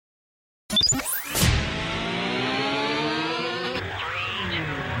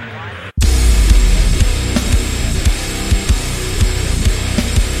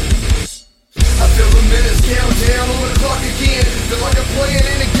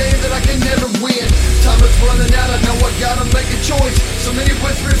choice. So many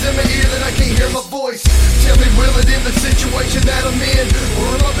whispers in my ear that I can't hear my voice. Tell me, will it end the situation that I'm in? Or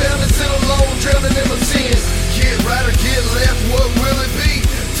am I bound to sit alone, drowning in my sin? Get right or get left, what will it be?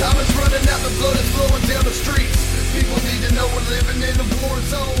 Time is running out, the blood is flowing down the streets. People need to know we're living in a war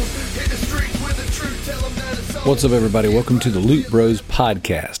zone. Hit the streets with the truth, tell them that it's on. What's up, everybody? Welcome to the Loot Bros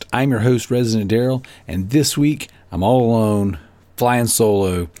Podcast. I'm your host, Resident Daryl, and this week I'm all alone, flying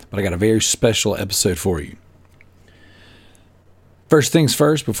solo, but I got a very special episode for you. First things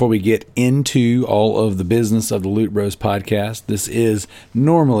first, before we get into all of the business of the Loot Bros Podcast, this is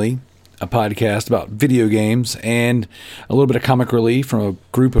normally a podcast about video games and a little bit of comic relief from a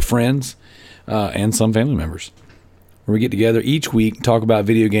group of friends and some family members, where we get together each week, talk about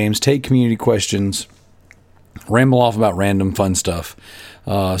video games, take community questions, ramble off about random fun stuff.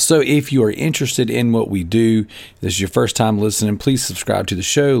 So if you are interested in what we do, this is your first time listening, please subscribe to the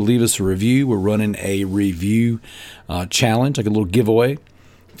show, leave us a review. We're running a review challenge, like a little giveaway.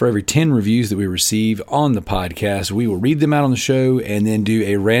 For every 10 reviews that we receive on the podcast, we will read them out on the show and then do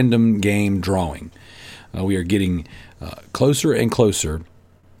a random game drawing. We are getting closer and closer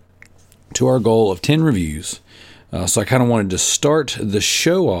to our goal of 10 reviews. So I kind of wanted to start the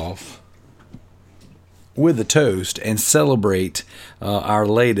show off with a toast and celebrate our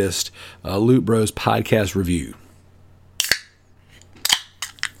latest Loot Bros podcast review.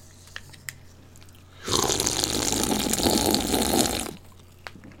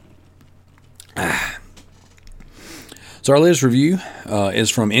 So our latest review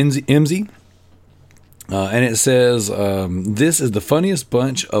is from Imzy. And it says, this is the funniest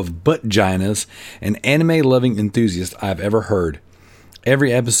bunch of butt-ginas and anime-loving enthusiasts I've ever heard.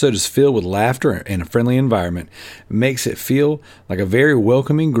 Every episode is filled with laughter and a friendly environment. It makes it feel like a very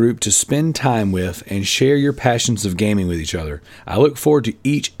welcoming group to spend time with and share your passions of gaming with each other. I look forward to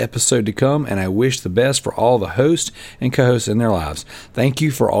each episode to come, and I wish the best for all the hosts and co-hosts in their lives. Thank you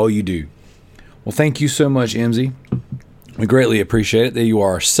for all you do. Well, thank you so much, Imzy. We greatly appreciate it that you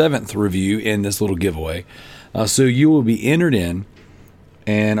are our 7th review in this little giveaway. So you will be entered in,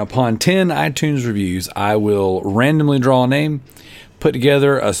 and upon 10 iTunes reviews, I will randomly draw a name, put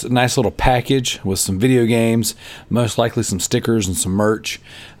together a nice little package with some video games, most likely some stickers and some merch.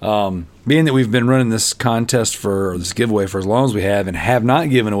 Being that we've been running this contest for this giveaway for as long as we have and have not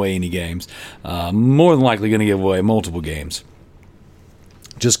given away any games, more than likely going to give away multiple games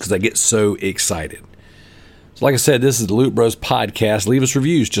just because I get so excited. So like I said, this is the Loot Bros Podcast. Leave us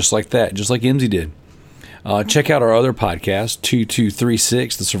reviews just like that, just like Imzy did. Check out our other podcast,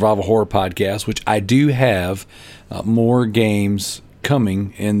 2236, the Survival Horror Podcast, which I do have more games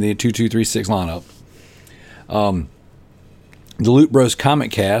coming in the 2236 lineup. The Loot Bros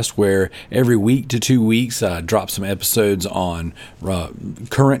Comic Cast, where every week to 2 weeks I drop some episodes on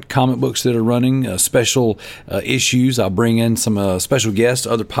current comic books that are running, special issues. I'll bring in some special guests,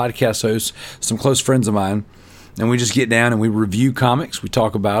 other podcast hosts, some close friends of mine. And we just get down and we review comics, we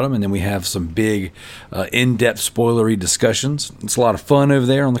talk about them, and then we have some big, in-depth, spoilery discussions. It's a lot of fun over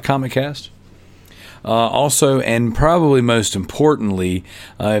there on the Comic Cast. Also, and probably most importantly,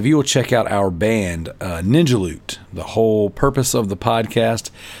 if you will check out our band, Ninja Loot. The whole purpose of the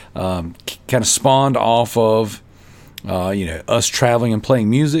podcast kind of spawned off of us traveling and playing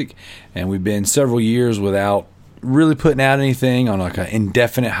music, and we've been several years without really putting out anything, on like an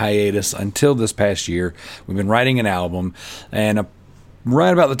indefinite hiatus until this past year. We've been writing an album, and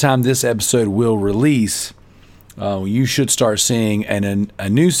right about the time this episode will release, you should start seeing a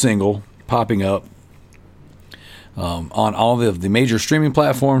new single popping up on all of the major streaming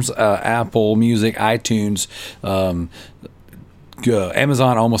platforms, Apple Music, iTunes,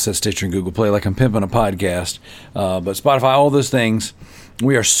 Amazon, almost said Stitcher and Google Play, like I'm pimping a podcast, but Spotify, all those things.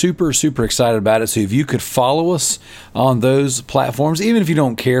 We are super, super excited about it. So if you could follow us on those platforms, even if you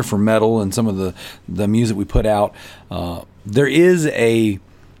don't care for metal and some of the music we put out, there is a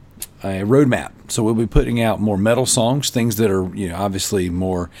roadmap. So we'll be putting out more metal songs, things that are obviously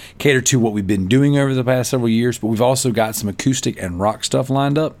more catered to what we've been doing over the past several years. But we've also got some acoustic and rock stuff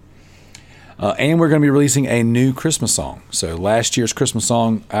lined up. And we're going to be releasing a new Christmas song. So last year's Christmas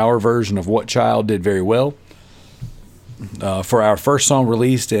song, our version of What Child, did very well. For our first song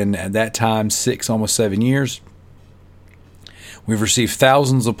released in, at that time, 6, almost 7 years. We've received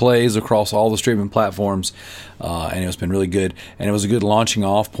thousands of plays across all the streaming platforms, and it's been really good. And it was a good launching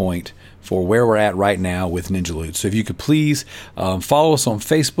off point for where we're at right now with Ninja Loot. So if you could please follow us on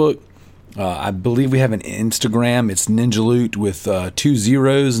Facebook. I believe we have an Instagram. It's Ninja Loot with 2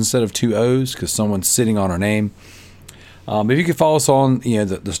 zeros instead of 2 O's because someone's sitting on our name. If you could follow us on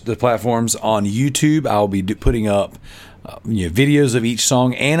the platforms on YouTube, I'll be putting up videos of each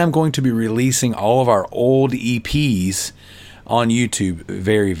song, and I'm going to be releasing all of our old EPs on YouTube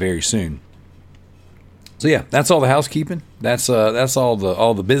very, very soon. So yeah, that's all the housekeeping. That's all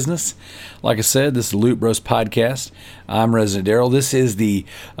the business. Like I said, this is the Loot Bros podcast. I'm Resident Daryl. This is the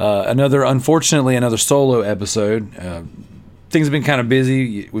unfortunately another solo episode. Things have been kind of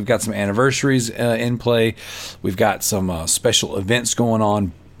busy. We've got some anniversaries in play. We've got some special events going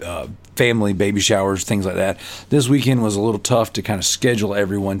on, family baby showers, things like that. This weekend was a little tough to kind of schedule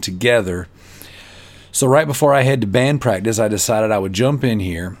everyone together. So right before I head to band practice, I decided I would jump in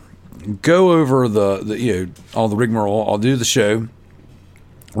here, go over the all the rigmarole. I'll do the show,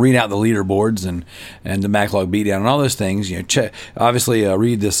 read out the leaderboards and the backlog beatdown and all those things. Obviously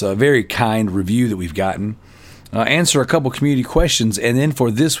read this very kind review that we've gotten, answer a couple community questions, and then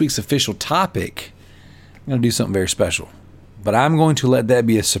for this week's official topic, I'm going to do something very special. But I'm going to let that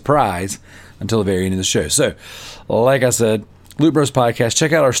be a surprise until the very end of the show. So, like I said, Loot Bros Podcast,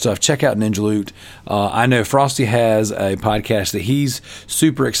 check out our stuff. Check out Ninja Loot. I know Frosty has a podcast that he's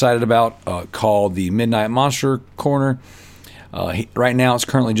super excited about called the Midnight Monster Corner. Right now, it's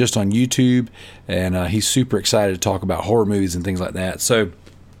currently just on YouTube, and he's super excited to talk about horror movies and things like that. So,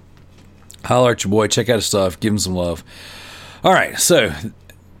 holler at your boy. Check out his stuff. Give him some love. All right, so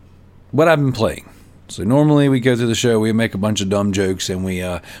what I've been playing. So normally we go through the show, we make a bunch of dumb jokes, and we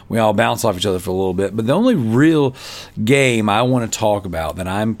all bounce off each other for a little bit. But the only real game I want to talk about that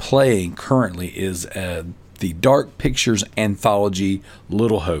I'm playing currently is the Dark Pictures anthology,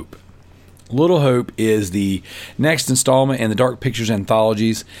 Little Hope. Little Hope is the next installment in the Dark Pictures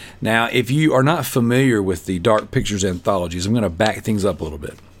anthologies. Now, if you are not familiar with the Dark Pictures anthologies, I'm going to back things up a little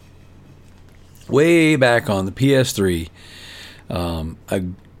bit. Way back on the PS3, a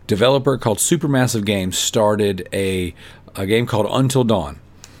developer called Supermassive Games started a game called Until Dawn,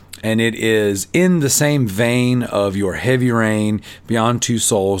 and it is in the same vein of your Heavy Rain, Beyond Two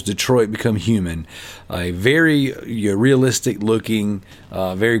Souls, Detroit Become Human, a very realistic looking,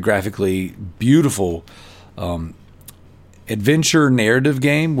 very graphically beautiful adventure narrative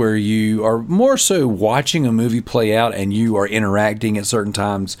game where you are more so watching a movie play out and you are interacting at certain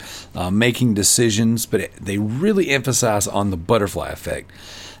times, making decisions, but they really emphasize on the butterfly effect.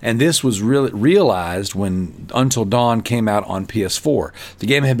 And this was really realized when Until Dawn came out on PS4. The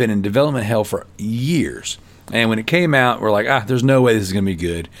game had been in development hell for years. And when it came out, we're like, there's no way this is going to be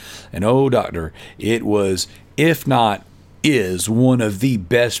good. And oh, doctor, it was, if not, is one of the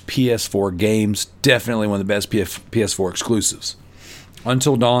best PS4 games, definitely one of the best PS4 exclusives.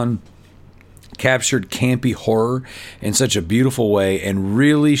 Until Dawn captured campy horror in such a beautiful way and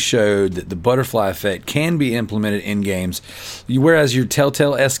really showed that the butterfly effect can be implemented in games, whereas your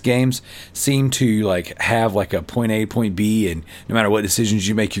Telltale-esque games seem to have a point A, point B, and no matter what decisions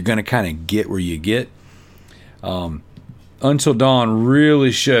you make, you're going to kind of get where you get. Until Dawn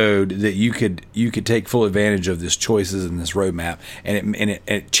really showed that you could take full advantage of this choices and this roadmap, and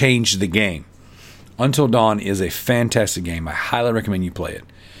it changed the game. Until Dawn is a fantastic game. I highly recommend you play it.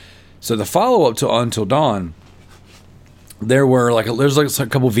 So the follow-up to Until Dawn, there's a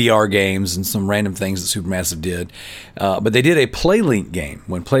couple VR games and some random things that Supermassive did, but they did a PlayLink game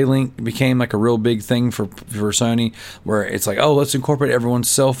when PlayLink became a real big thing for Sony, where it's let's incorporate everyone's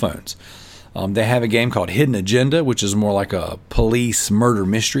cell phones. They have a game called Hidden Agenda, which is more like a police murder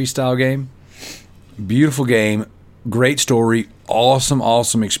mystery style game. Beautiful game, great story,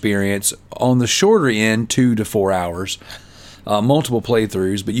 awesome experience. On the shorter end, 2 to 4 hours. Multiple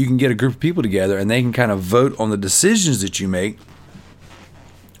playthroughs, but you can get a group of people together and they can kind of vote on the decisions that you make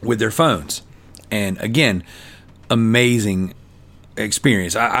with their phones. And again, amazing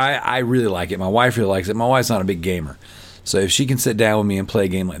experience. I really like it. My wife really likes it. My wife's not a big gamer, so if she can sit down with me and play a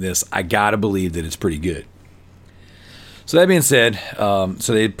game like this, I gotta believe that it's pretty good. So that being said,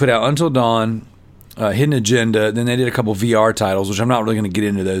 so they put out Until Dawn, Hidden Agenda, then they did a couple VR titles, which I'm not really going to get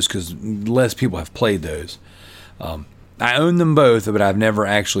into those because less people have played those. I own them both, but I've never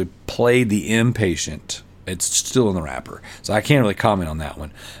actually played The Impatient. It's still in the wrapper, so I can't really comment on that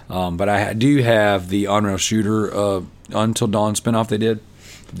one. But I do have the on-rail shooter Until Dawn spinoff they did,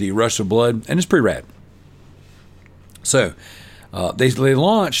 the Rush of Blood, and it's pretty rad. So they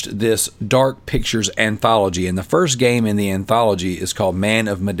launched this Dark Pictures anthology, and the first game in the anthology is called Man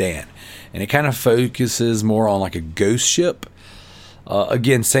of Medan, and it kind of focuses more on a ghost ship.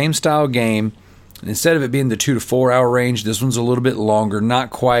 Again, same style game. Instead of it being the 2 to 4 hour range, this one's a little bit longer, not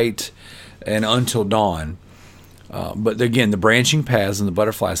quite an Until Dawn. But again, the branching paths and the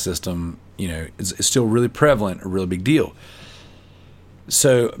butterfly system, is still really prevalent, a really big deal.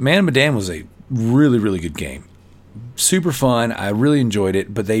 So Man of Medan was a really, really good game. Super fun. I really enjoyed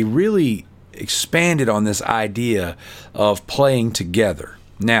it, but they really expanded on this idea of playing together.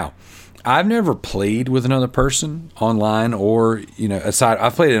 Now, I've never played with another person online or, aside.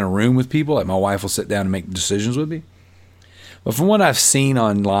 I've played in a room with people. Like my wife will sit down and make decisions with me. But from what I've seen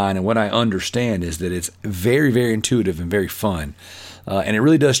online and what I understand is that it's very, very intuitive and very fun. And it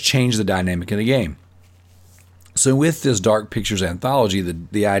really does change the dynamic of the game. So with this Dark Pictures anthology,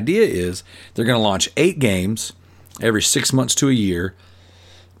 the idea is they're going to launch 8 games every 6 months to a year.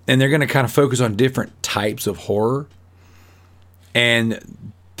 And they're going to kind of focus on different types of horror.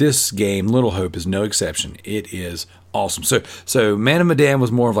 And this game, Little Hope, is no exception. It is awesome. So Man of Medan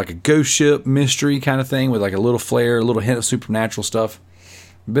was more of like a ghost ship mystery kind of thing with like a little flair, a little hint of supernatural stuff,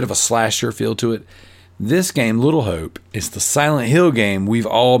 a bit of a slasher feel to it. This game, Little Hope, is the Silent Hill game we've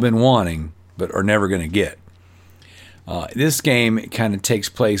all been wanting but are never going to get. This game kind of takes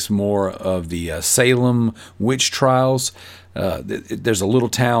place more of the Salem witch trials. There's a little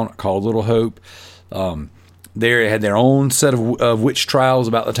town called Little Hope. They had their own set of witch trials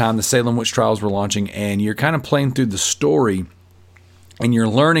about the time the Salem witch trials were launching, and you're kind of playing through the story, and you're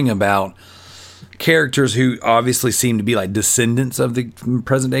learning about characters who obviously seem to be like descendants of the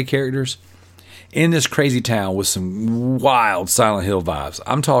present day characters in this crazy town with some wild Silent Hill vibes.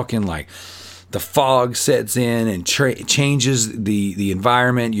 I'm talking like the fog sets in and changes the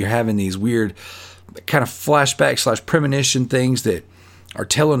environment. You're having these weird kind of flashback / premonition things that are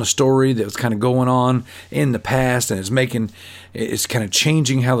telling a story that was kind of going on in the past, and it's kind of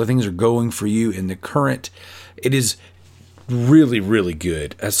changing how the things are going for you in the current. It is really, really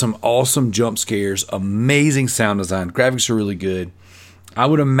good. Has some awesome jump scares, amazing sound design, graphics are really good. I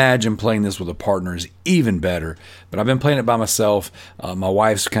would imagine playing this with a partner is even better, but I've been playing it by myself. My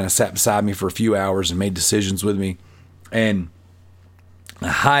wife's kind of sat beside me for a few hours and made decisions with me, and I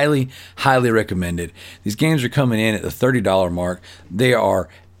highly, highly recommend it. These games are coming in at the $30 mark. They are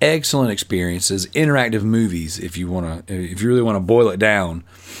excellent experiences, interactive movies if you really want to boil it down.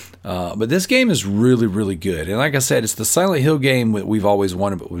 But this game is really, really good. And like I said, it's the Silent Hill game that we've always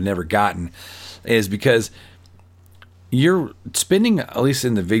wanted but we've never gotten, is because you're spending, at least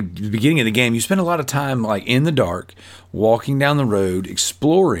in the beginning of the game, you spend a lot of time like in the dark, walking down the road,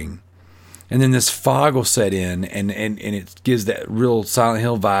 exploring. And then this fog will set in, and it gives that real Silent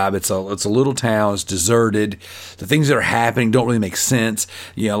Hill vibe. It's a little town. It's deserted. The things that are happening don't really make sense.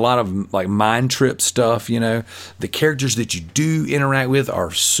 A lot of like mind trip stuff. The characters that you do interact with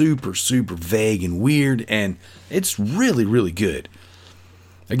are super, super vague and weird, and it's really, really good.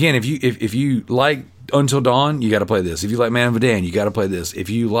 Again, if you like Until Dawn, you got to play this. If you like Man of Medan, you got to play this. If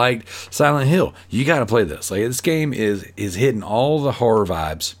you like Silent Hill, you got to play this. Like, this game is hitting all the horror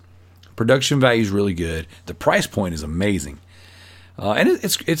vibes. Production value is really good. The price point is amazing, and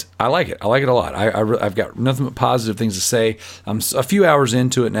it's. I like it. I like it a lot. I've got nothing but positive things to say. I'm a few hours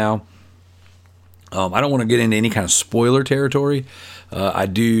into it now. I don't want to get into any kind of spoiler territory. I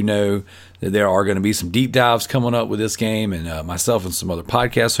do know that there are going to be some deep dives coming up with this game, and myself and some other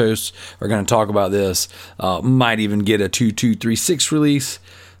podcast hosts are going to talk about this. Might even get a 2236 release.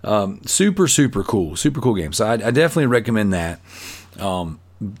 Super, super cool game. So I definitely recommend that.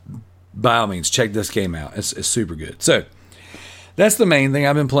 By all means, check this game out. It's super good. So that's the main thing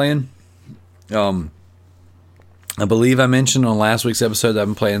I've been playing. I believe I mentioned on last week's episode that I've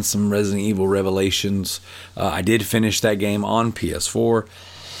been playing some Resident Evil Revelations. I did finish that game on PS4.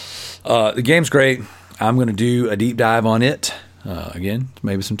 The game's great. I'm going to do a deep dive on it. Again,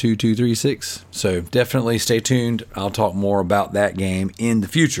 maybe some 2236. So definitely stay tuned. I'll talk more about that game in the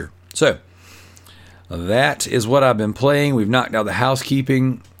future. So that is what I've been playing. We've knocked out the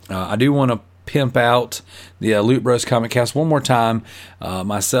housekeeping. I do want to pimp out the Loot Bros Comic Cast one more time.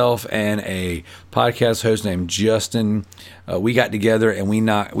 Myself and a podcast host named Justin, we got together and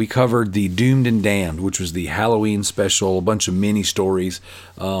we covered the Doomed and Damned, which was the Halloween special, a bunch of mini stories,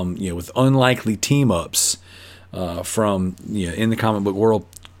 with unlikely team ups from in the comic book world.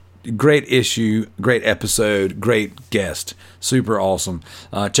 Great issue, great episode, great guest, super awesome.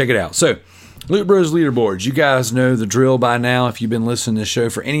 Check it out. So, Loot Bros leaderboards. You guys know the drill by now. If you've been listening to the show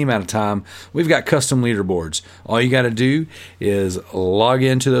for any amount of time, we've got custom leaderboards. All you got to do is log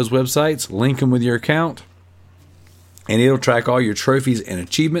into those websites, link them with your account, and it'll track all your trophies and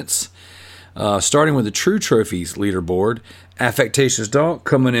achievements. Starting with the True Trophies leaderboard, Affectatious Donk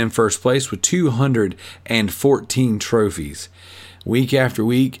coming in first place with 214 trophies. Week after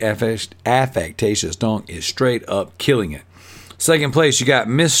week, Affectatious Donk is straight up killing it. Second place, you got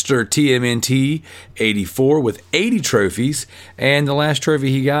Mr. TMNT 84 with 80 trophies. And the last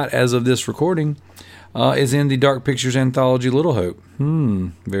trophy he got as of this recording is in the Dark Pictures anthology Little Hope.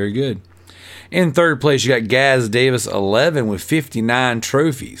 Very good. In third place, you got Gaz Davis 11 with 59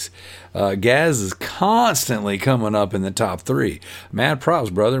 trophies. Gaz is constantly coming up in the top 3. Mad props,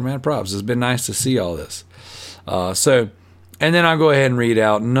 brother. Mad props. It's been nice to see all this. And then I'll go ahead and read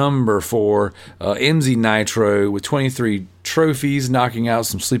out number 4, MZ Nitro with 23 trophies, knocking out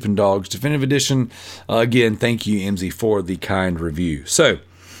some Sleeping Dogs Definitive Edition. Again, thank you, MZ, for the kind review. So,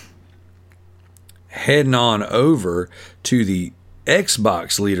 heading on over to the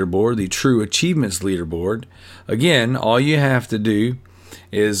Xbox leaderboard, the True Achievements leaderboard. Again, all you have to do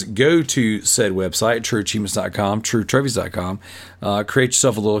is go to said website, trueachievements.com, truetrophies.com, create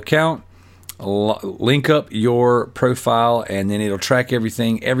yourself a little account, link up your profile, and then it'll track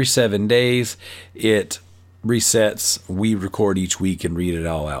everything. Every 7 days, it resets. We record each week and read it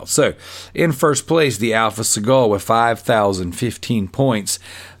all out. So, in first place, the Alpha Seagull with 5,015 points,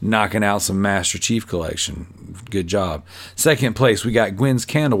 knocking out some Master Chief Collection. Good job. Second place, we got Gwen's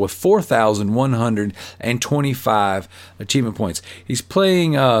Candle with 4,125 achievement points. He's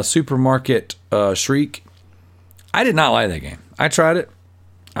playing Supermarket Shriek. I did not like that game. I tried it.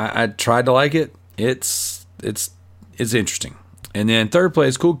 I tried to like it. It's interesting. And then third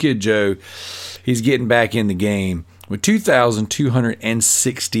place, Cool Kid Joe. He's getting back in the game with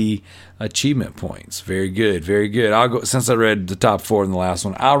 2,260 achievement points. Very good, very good. I'll go, since I read the top 4 in the last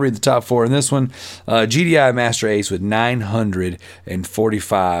one, I'll read the top 4 in this one. GDI Master Ace with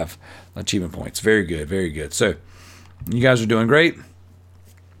 945 achievement points. Very good, very good. So you guys are doing great.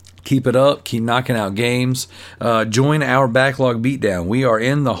 Keep it up. Keep knocking out games. Join our Backlog Beatdown. We are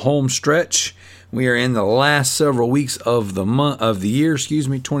in the home stretch. We are in the last several weeks of the year,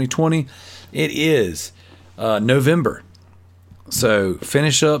 2020. It is November. So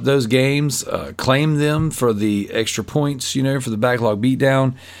finish up those games, claim them for the extra points, for the Backlog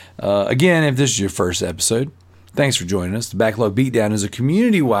Beatdown. Again, if this is your first episode, thanks for joining us. The Backlog Beatdown is a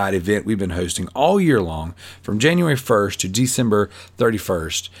community-wide event we've been hosting all year long from January 1st to December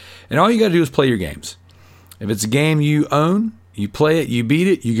 31st. And all you got to do is play your games. If it's a game you own, you play it, you beat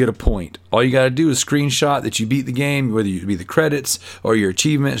it, you get a point. All you got to do is screenshot that you beat the game, whether it be the credits or your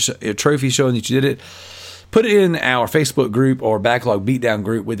achievement trophy showing that you did it. Put it in our Facebook group or Backlog Beatdown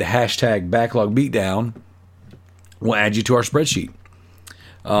group with the hashtag Backlog Beatdown. We'll add you to our spreadsheet.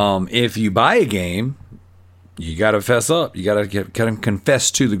 If you buy a game, you got to fess up. You got to confess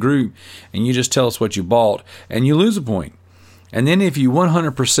to the group, and you just tell us what you bought, and you lose a point. And then if you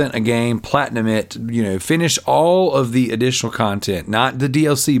 100% a game, platinum it, finish all of the additional content, not the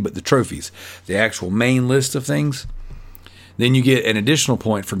DLC, but the trophies, the actual main list of things, then you get an additional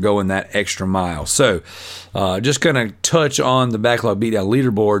point for going that extra mile. So just going to touch on the Backlog Beatdown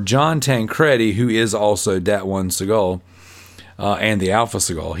leaderboard. John Tancredi, who is also Dat One Seagull, and the Alpha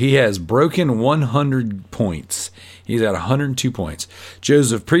Seagull, he has broken 100 points. He's at 102 points.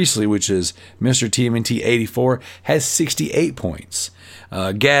 Joseph Priestley, which is Mr. TMNT 84, has 68 points.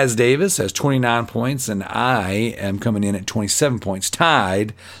 Gaz Davis has 29 points, and I am coming in at 27 points,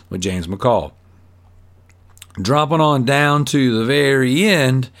 tied with James McCall. Dropping on down to the very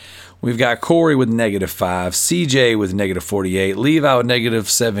end, we've got Corey with -5, CJ with -48, Levi with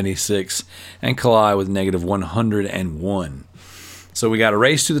 -76, and Kalai with -101. So we got a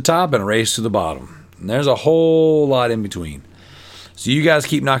race to the top and a race to the bottom. And there's a whole lot in between. So you guys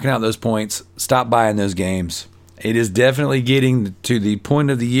keep knocking out those points. Stop buying those games. It is definitely getting to the point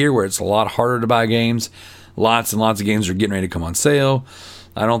of the year where it's a lot harder to buy games. Lots and lots of games are getting ready to come on sale.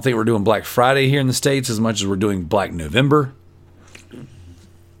 I don't think we're doing Black Friday here in the States as much as we're doing Black November.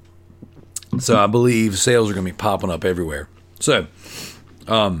 So I believe sales are going to be popping up everywhere. So,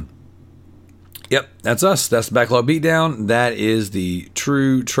 yep, that's us. That's the Backlog Beatdown. That is the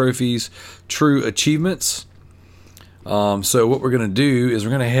True Trophies, True Achievements. So what we're going to do is we're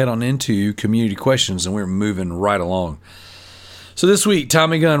going to head on into community questions, and we're moving right along. So this week,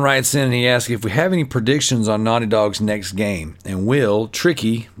 Tommy Gunn writes in and he asks if we have any predictions on Naughty Dog's next game. And Will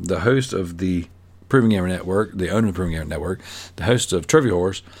Tricky, the host of the Proving Gamer Network, the owner of the Proving Gamer Network, the host of Trophy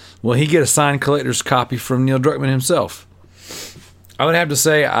Horse, will he get a signed collector's copy from Neil Druckmann himself? I would have to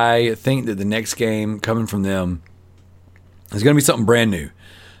say I think that the next game coming from them is going to be something brand new.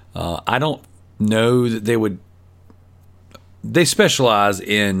 I don't know that they would... They specialize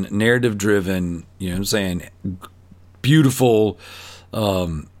in narrative-driven, beautiful,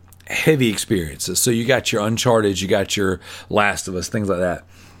 heavy experiences. So you got your Uncharted, you got your Last of Us, things like that.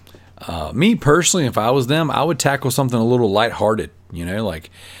 Me personally, if I was them, I would tackle something a little lighthearted.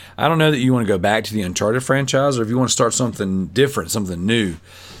 I don't know that you want to go back to the Uncharted franchise, or if you want to start something different, something new.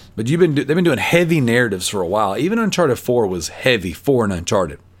 But they've been doing heavy narratives for a while. Even Uncharted 4 was heavy for an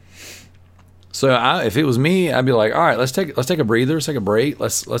Uncharted. So if it was me, I'd be like, all right, let's take a breather, let's take a break,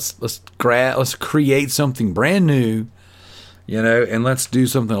 let's create something brand new, and let's do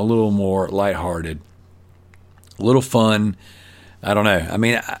something a little more lighthearted, a little fun. I don't know. I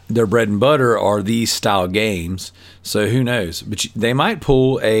mean, their bread and butter are these style games, so who knows? But they might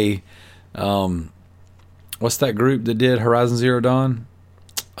pull a, what's that group that did Horizon Zero Dawn?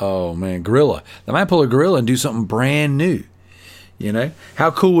 Oh man, Guerrilla. They might pull a Guerrilla and do something brand new.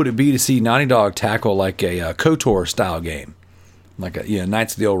 How cool would it be to see Naughty Dog tackle like a KOTOR style game, like a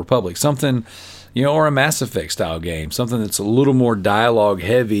Knights of the Old Republic, something, or a Mass Effect style game, something that's a little more dialogue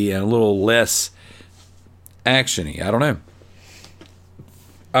heavy and a little less actiony. I don't know.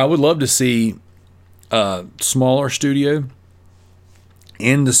 I would love to see a smaller studio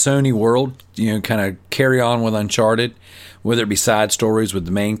in the Sony world, kind of carry on with Uncharted, whether it be side stories with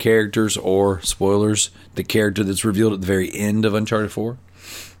the main characters or spoilers, the character that's revealed at the very end of Uncharted 4.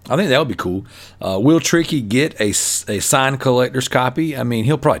 I think that would be cool. Will Tricky get a signed collector's copy? I mean,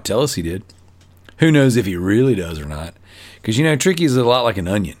 he'll probably tell us he did. Who knows if he really does or not? Because, Tricky is a lot like an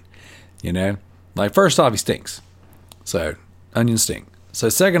onion, Like, first off, he stinks. So, onions stink. So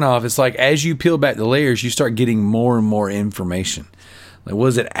second off, it's like as you peel back the layers, you start getting more and more information. Like,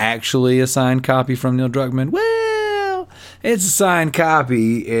 was it actually a signed copy from Neil Druckmann? Well, it's a signed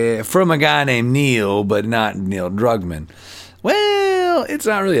copy from a guy named Neil, but not Neil Druckmann. Well, it's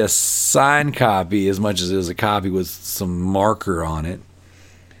not really a signed copy as much as it is a copy with some marker on it.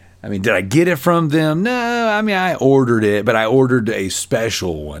 I mean, did I get it from them? No, I mean, I ordered it, but I ordered a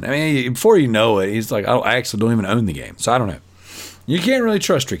special one. I mean, before you know it, he's like, I actually don't even own the game, so I don't know. You can't really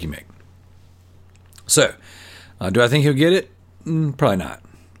trust Tricky Mick. So, do I think he'll get it? Probably not.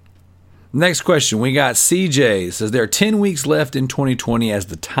 Next question. We got CJ. It says there are 10 weeks left in 2020 as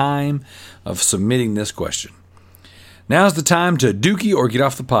the time of submitting this question. Now's the time to dookie or get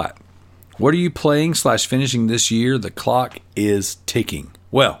off the pot. What are you playing / finishing this year? The clock is ticking.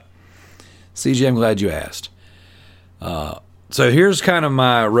 Well, CJ, I'm glad you asked. So here's kind of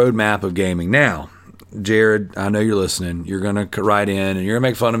my roadmap of gaming. Now, Jared, I know you're listening. You're going to write in and you're going to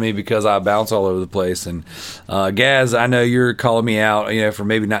make fun of me because I bounce all over the place. And Gaz, I know you're calling me out, for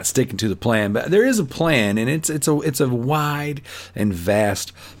maybe not sticking to the plan. But there is a plan, and it's a wide and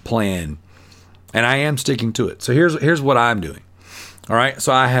vast plan. And I am sticking to it. So here's what I'm doing. All right,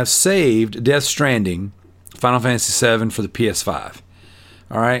 so I have saved Death Stranding, Final Fantasy VII for the PS5.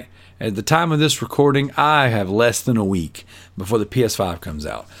 All right, at the time of this recording, I have less than a week before the PS5 comes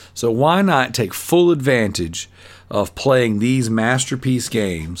out. So why not take full advantage of playing these masterpiece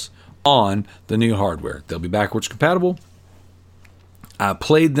games on the new hardware? They'll be backwards compatible. I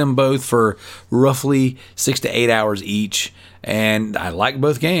played them both for roughly 6 to 8 hours each, and I like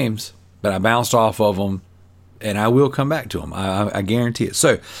both games, but I bounced off of them, and I will come back to them. I guarantee it.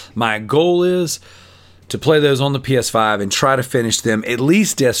 So my goal is to play those on the PS5 and try to finish them, at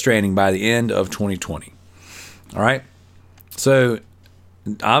least Death Stranding, by the end of 2020. All right? So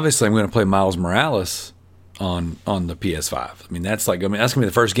obviously I'm going to play Miles Morales on the PS5. I mean, that's going to be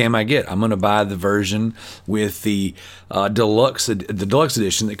the first game I get. I'm going to buy the version with the deluxe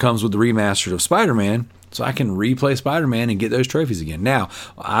edition that comes with the remastered of Spider-Man, so I can replay Spider-Man and get those trophies again. Now,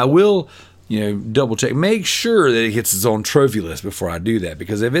 I will double check, make sure that it gets its own trophy list before I do that,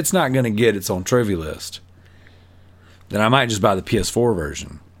 because if it's not going to get its own trophy list, then I might just buy the PS4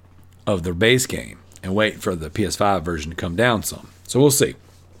 version of the base game and wait for the PS5 version to come down some. So we'll see.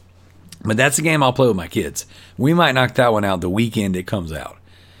 But that's a game I'll play with my kids. We might knock that one out the weekend it comes out.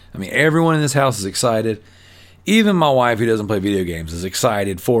 I mean, everyone in this house is excited. Even my wife, who doesn't play video games, is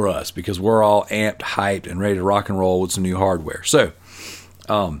excited for us because we're all amped, hyped, and ready to rock and roll with some new hardware. So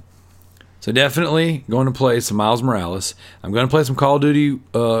definitely going to play some Miles Morales. I'm going to play some Call of Duty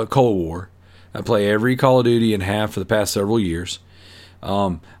Cold War. I play every Call of Duty and have for the past several years.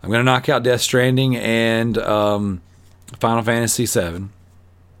 I'm going to knock out Death Stranding and Final Fantasy VII.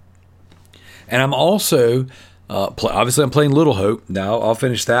 And I'm also, obviously I'm playing Little Hope. Now I'll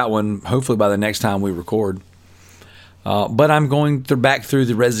finish that one hopefully by the next time we record. But I'm going back through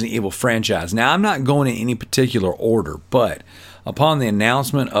the Resident Evil franchise. Now I'm not going in any particular order, but upon the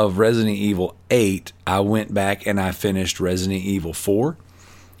announcement of Resident Evil 8, I went back and I finished Resident Evil 4.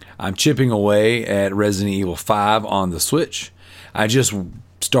 I'm chipping away at Resident Evil 5 on the Switch. I just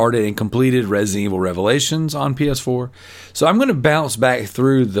started and completed Resident Evil Revelations on PS4. So I'm going to bounce back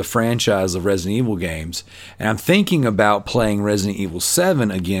through the franchise of Resident Evil games, and I'm thinking about playing Resident Evil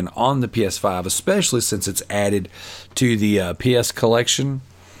 7 again on the PS5, especially since it's added to the PS collection.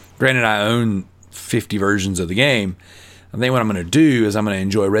 Granted, I own 50 versions of the game. I think what I'm going to do is I'm going to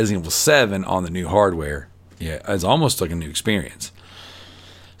enjoy Resident Evil 7 on the new hardware. Yeah, it's almost like a new experience.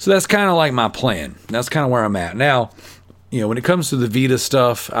 So that's kind of like my plan. That's kind of where I'm at now. When it comes to the Vita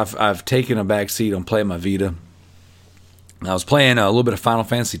stuff, I've taken a back seat on playing my Vita. I was playing a little bit of Final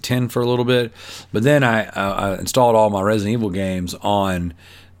Fantasy X for a little bit, but then I installed all my Resident Evil games on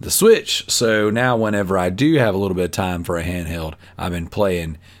the Switch. So now whenever I do have a little bit of time for a handheld, I've been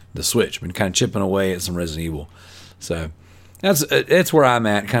playing the Switch. I've been kind of chipping away at some Resident Evil. So that's where I'm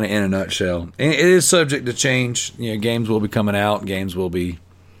at, kind of in a nutshell. And it is subject to change. Games will be coming out. Games will be,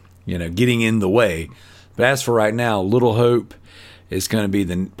 getting in the way. But as for right now, Little Hope is going to be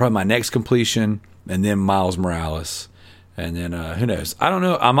probably my next completion, and then Miles Morales. And then who knows? I don't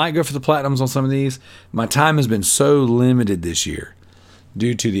know. I might go for the platinums on some of these. My time has been so limited this year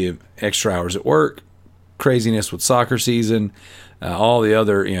due to the extra hours at work, craziness with soccer season, all the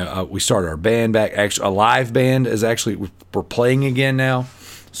other. We started our band back. Actually, a live band is actually we're playing again now.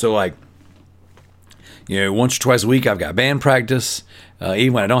 So once or twice a week, I've got band practice.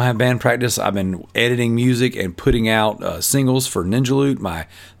 Even when I don't have band practice, I've been editing music and putting out singles for Ninja Loot,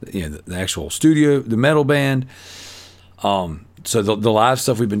 the actual studio, the metal band. So the live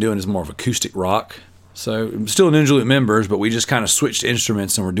stuff we've been doing is more of acoustic rock. So I'm still Ninja Loot members, but we just kind of switched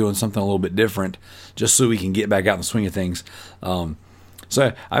instruments and we're doing something a little bit different just so we can get back out in the swing of things.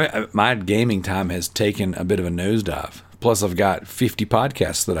 So my gaming time has taken a bit of a nosedive. Plus I've got 50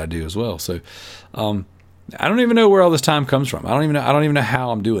 podcasts that I do as well. So, I don't even know where all this time comes from. I don't even know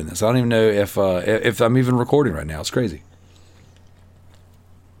how I'm doing this. I don't even know if I'm even recording right now. It's crazy.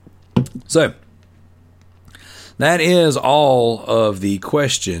 So that is all of the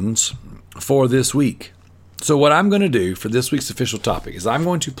questions for this week. So what I'm going to do for this week's official topic is I'm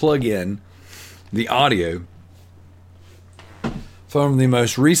going to plug in the audio from the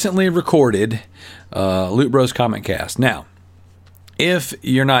most recently recorded Loot Bros Comic Cast. Now, if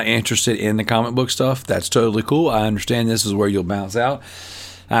you're not interested in the comic book stuff, that's totally cool. I understand this is where you'll bounce out.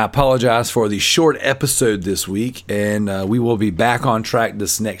 I apologize for the short episode this week, and we will be back on track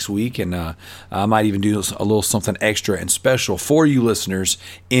this next week, and I might even do a little something extra and special for you listeners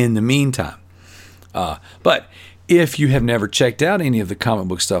in the meantime. But if you have never checked out any of the comic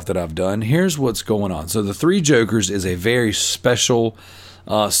book stuff that I've done, here's what's going on. So The Three Jokers is a very special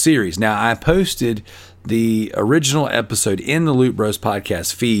series. Now, I posted the original episode in the Loot Bros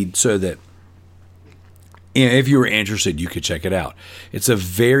podcast feed so that if you were interested, you could check it out. It's a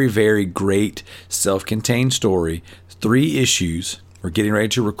very, very great self-contained story. 3 issues. We're getting ready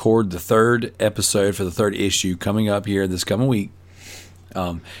to record the 3rd episode for the 3rd issue coming up here this coming week.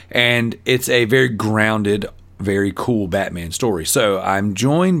 And it's a very grounded, very cool Batman story. So I'm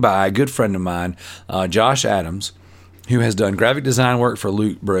joined by a good friend of mine, Josh Adams, who has done graphic design work for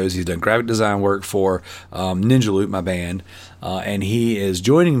Loot Bros. He's done graphic design work for Ninja Loot, my band, and he is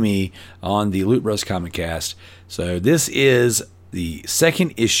joining me on the Loot Bros Comic Cast. So this is the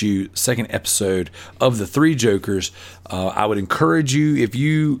 2nd episode of The Three Jokers. I would encourage you, if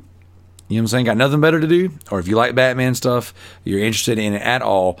you know what I'm saying, got nothing better to do, or if you like Batman stuff, you're interested in it at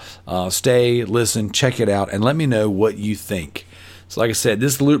all, stay, listen, check it out, and let me know what you think. So like I said,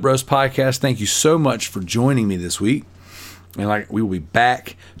 this is the Loot Bros Podcast. Thank you so much for joining me this week. And we will be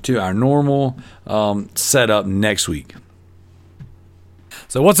back to our normal setup next week.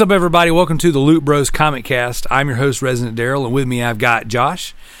 So what's up, everybody? Welcome to the Loot Bros Comic Cast. I'm your host, Resident Daryl, and with me I've got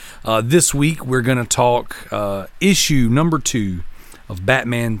Josh. This week we're going to talk issue number 2 of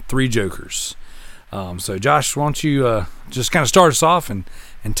Batman Three Jokers. So Josh, why don't you just kind of start us off and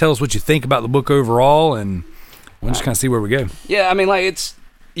tell us what you think about the book overall, and we'll just kind of see where we go. Yeah, I mean,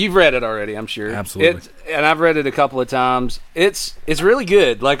 you've read it already, I'm sure. Absolutely. And I've read it a couple of times. It's really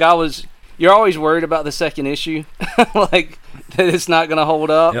good. You're always worried about the 2nd issue, that it's not going to hold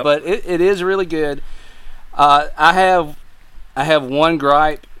up, yep. But it is really good. I have one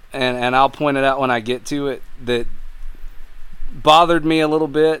gripe, and I'll point it out when I get to it, that bothered me a little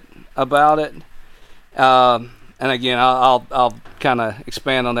bit about it. And again, I'll kind of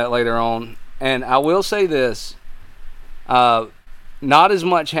expand on that later on. And I will say this. Not as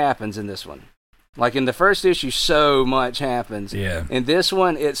much happens in this one. Like in the first issue, so much happens. Yeah. In this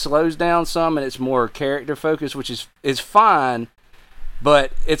one, it slows down some and it's more character focused, which is fine,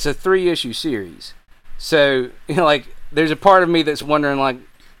 but it's a 3-issue series. So, there's a part of me that's wondering,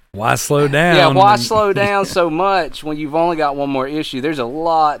 why slow down? Yeah, why slow down so much when you've only got one more issue? There's a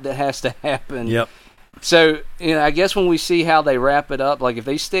lot that has to happen. Yep. So, I guess when we see how they wrap it up, if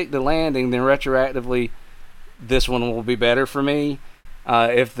they stick the landing, then retroactively, this one will be better for me.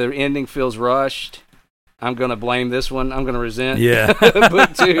 If the ending feels rushed, I'm going to blame this one. I'm going to resent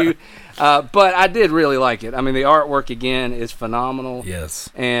book 2. But I did really like it. I mean, the artwork, again, is phenomenal. Yes.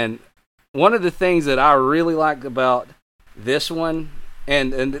 And one of the things that I really liked about this one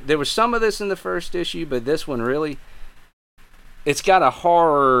and there was some of this in the first issue, but this one really, it's got a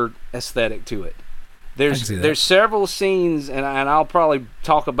horror aesthetic to it. There's several scenes, and I'll probably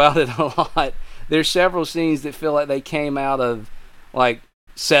talk about it a lot. There's several scenes that feel like they came out of like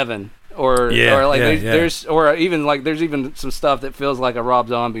Seven, or there's even some stuff that feels like a Rob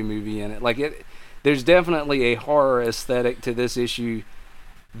Zombie movie in it. Like there's definitely a horror aesthetic to this issue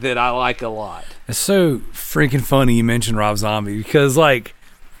that I like a lot. It's so freaking funny you mentioned Rob Zombie, because like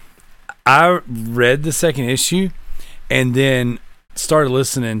I read the second issue and then started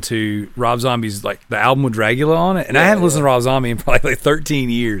listening to Rob Zombie's, like, the album with Dragula on it, and I haven't listened to Rob Zombie in probably like 13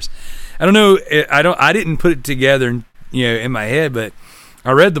 years. I don't know. I didn't put it together, in my head, but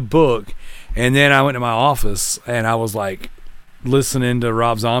I read the book, and then I went to my office and I was like listening to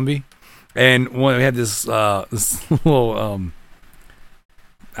Rob Zombie, and when we had this little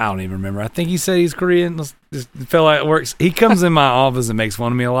I don't even remember. I think he said he's Korean. Just felt like it works. He comes in my office and makes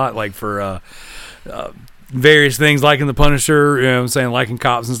fun of me a lot, like for various things, liking the Punisher, I'm saying, liking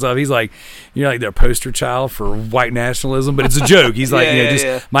cops and stuff. He's like, you're like their poster child for white nationalism, but it's a joke. He's like,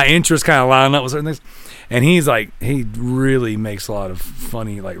 my interests kind of line up with certain things. And he's like, he really makes a lot of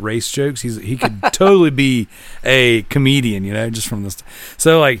funny, like, race jokes. He could totally be a comedian, just from this.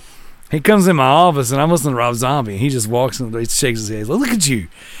 So, like, he comes in my office, and I'm listening to Rob Zombie, and he just walks in, he shakes his head. He's like, look at you.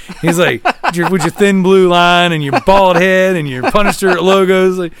 He's like, with your thin blue line and your bald head and your Punisher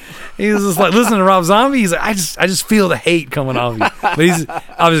logos. Like, he was just like, listening to Rob Zombie. He's like, I just feel the hate coming off you. But he's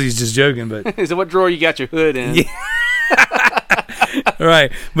just joking. But so what drawer you got your hood in? Yeah.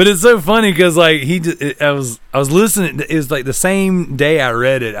 Right. But it's so funny because, like, I was listening. It was like the same day I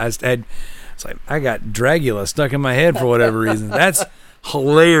read it. It's like, I got Dragula stuck in my head for whatever reason. That's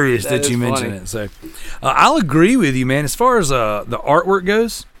hilarious that you mentioned it. So I'll agree with you, man. As far as the artwork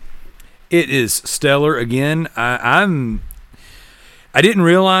goes, it is stellar. Again, I didn't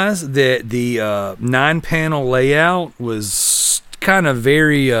realize that the 9-panel layout was kind of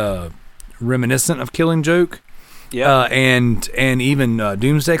very reminiscent of Killing Joke, and even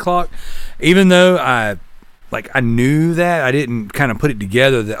Doomsday Clock. Even though I knew that, I didn't kind of put it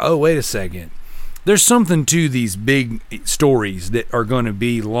together that, oh, wait a second, there's something to these big stories that are going to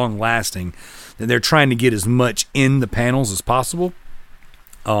be long-lasting, that they're trying to get as much in the panels as possible.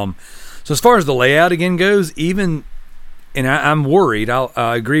 So as far as the layout again goes, and I'm worried,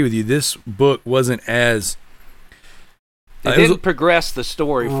 I agree with you, this book wasn't as... It didn't progress the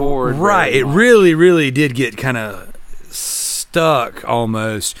story forward. Right, it really, really did get kind of stuck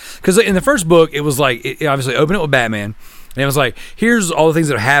almost. Because in the first book, it was like, it obviously opened it with Batman, and it was like, here's all the things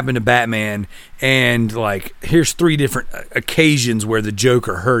that happened to Batman, and like, here's 3 different occasions where the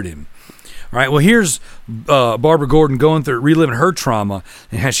Joker hurt him. All right, well, here's Barbara Gordon going through, reliving her trauma,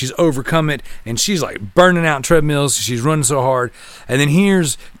 and how she's overcome it, and she's like burning out treadmills, she's running so hard. And then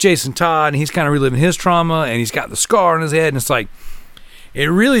here's Jason Todd, and he's kind of reliving his trauma, and he's got the scar on his head, and it's like, it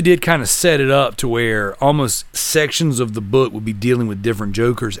really did kind of set it up to where almost sections of the book would be dealing with different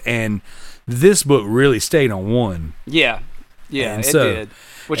Jokers, and this book really stayed on one. Yeah, it did.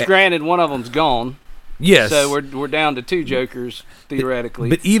 Which, granted, one of them's gone. Yes. So we're down to 2 Jokers, theoretically.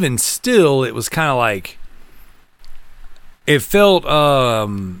 But even still, it was kind of like, it felt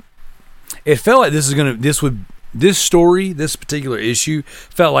like this story, this particular issue,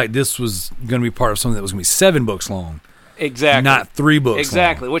 felt like this was going to be part of something that was going to be 7 books long. Exactly. Not 3 books long.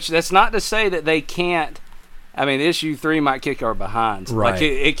 Exactly. Which, that's not to say that they can't. I mean, issue 3 might kick our behinds. Right. Like,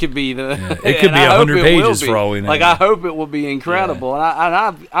 it could be the... Yeah, it could be 100 pages for all we know. Like, I hope it will be incredible.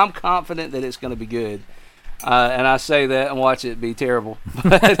 Yeah. And I'm confident that it's going to be good. And I say that and watch it be terrible.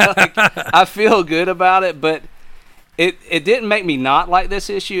 But, like, I feel good about it, but it didn't make me not like this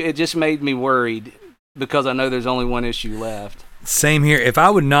issue. It just made me worried because I know there's only 1 issue left. Same here. If I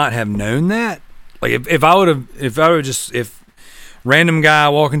would not have known that, like, if random guy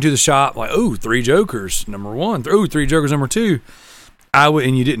walking to the shop, like, oh, 3 Jokers, number 1. Oh, 3 Jokers, number 2.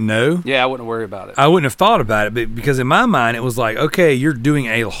 And you didn't know? Yeah, I wouldn't worry about it. I wouldn't have thought about it, but because in my mind, it was like, okay, you're doing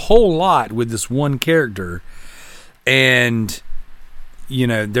a whole lot with this one character, and,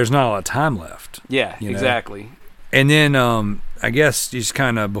 there's not a lot of time left. Yeah, exactly. And then, I guess, just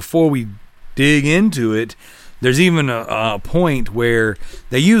kind of, before we dig into it, there's even a point where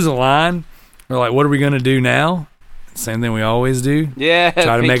they use a line, they're like, what are we going to do now? Same thing we always do. Yeah,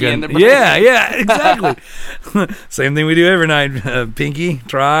 try to make exactly. Same thing we do every night. Pinky,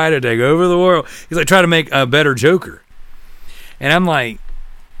 try to take over the world. He's like, try to make a better Joker. And I'm like,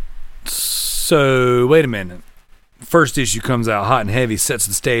 so wait a minute. First issue comes out hot and heavy, sets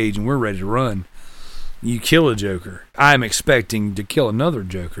the stage, and we're ready to run. You kill a Joker. I'm expecting to kill another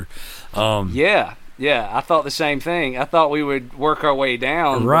Joker. Yeah. Yeah, I thought the same thing. I thought we would work our way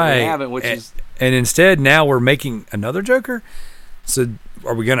down, Right. But we haven't, which is And instead, now we're making another Joker. So,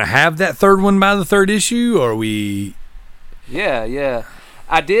 are we going to have that third one by the third issue, or are we? Yeah.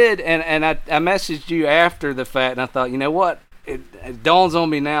 I did, and I messaged you after the fact, and I thought, you know what? It dawns on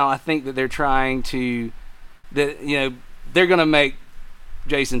me now. I think that they're trying to, they're going to make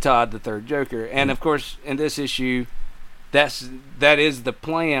Jason Todd the third Joker, and of course, in this issue, that is the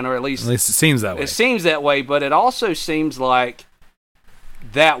plan, or at least it seems that way. It seems that way, but it also seems like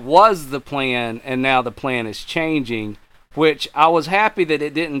that was the plan, and now the plan is changing. Which I was happy that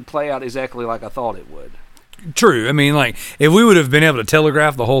it didn't play out exactly like I thought it would. True. I mean, like, if we would have been able to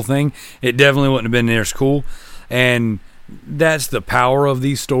telegraph the whole thing, it definitely wouldn't have been near as cool. And that's the power of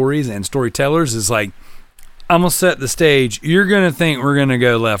these stories and storytellers is like, I'm going to set the stage. You're going to think we're going to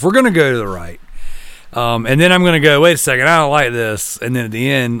go left. We're going to go to the right. And then I'm going to go, wait a second, I don't like this. And then at the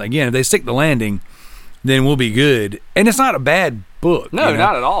end, again, if they stick the landing, then we'll be good. And it's not a bad book. No,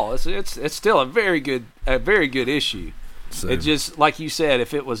 not at all. It's still a very good issue. So. It just, like you said,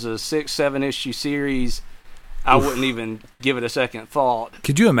 if it was a 6-7 issue series, I wouldn't even give it a second thought.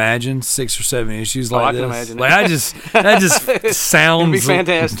 Could you imagine 6 or 7 issues like this? I can imagine like it. That just sounds. It'd be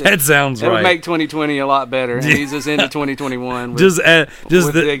fantastic. That sounds it right. would make 2020 a lot better. And he's just into 2021 with, just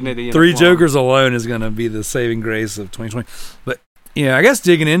with the dignity. And 3 aplomb. Jokers alone is going to be the saving grace of 2020. But I guess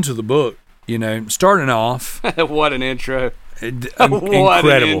digging into the book, starting off. What an intro! Incredible.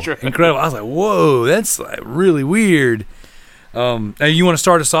 I was like, whoa, that's like really weird. Now you want to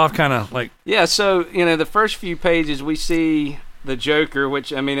start us off kind of like... Yeah, so, the first few pages we see the Joker,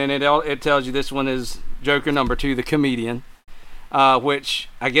 which, and it tells you this one is Joker number 2, the comedian, which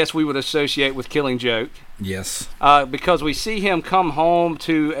I guess we would associate with Killing Joke. Yes. Because we see him come home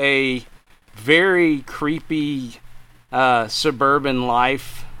to a very creepy suburban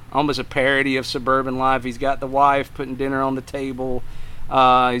life, almost a parody of suburban life. He's got the wife putting dinner on the table.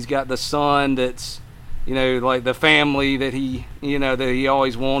 He's got the son that's... like the family that he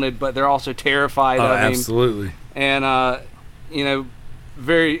always wanted, but they're also terrified of him. Absolutely. And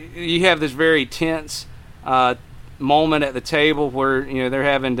you have this very tense moment at the table where they're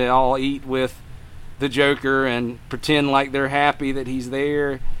having to all eat with the Joker and pretend like they're happy that he's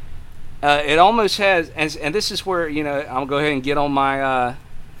there. It almost has, and this is where I'll go ahead and get on my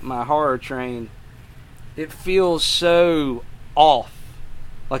my horror train. It feels so off.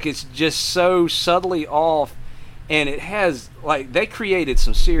 Like, it's just so subtly off, and it has, like, they created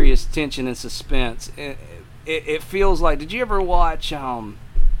some serious tension and suspense. It feels like, did you ever watch,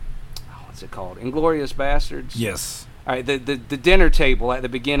 what's it called? Inglourious Bastards? Yes. All right, the dinner table at the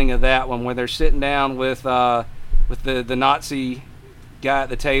beginning of that one, where they're sitting down with the Nazi guy at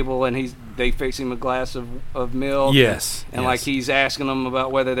the table, and they fix him a glass of milk. Yes. And like, he's asking them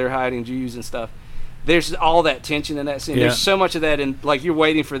about whether they're hiding Jews and stuff. There's all that tension in that scene. Yeah. There's so much of that in, like, you're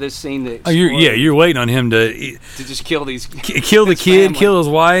waiting for this scene to explode. You're waiting on him to just kill these kill the kid, family. kill his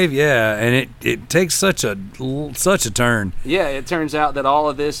wife, and it takes such a turn. Yeah, it turns out that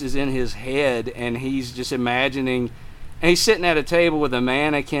all of this is in his head, and he's just imagining, and he's sitting at a table with a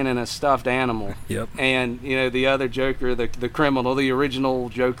mannequin and a stuffed animal. Yep. And the other Joker, the criminal, the original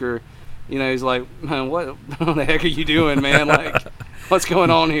Joker, he's like, man, what the heck are you doing, man? Like, what's going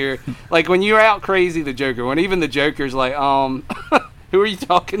on here? Like, when you're out crazy, the Joker, when even the Joker's like, who are you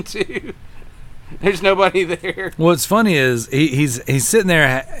talking to? There's nobody there. What's funny is he's sitting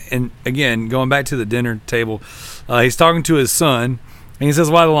there, and again, going back to the dinner table, he's talking to his son, and he says,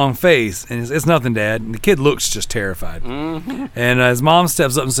 why the long face? And it's nothing, Dad. And the kid looks just terrified. Mm-hmm. And his mom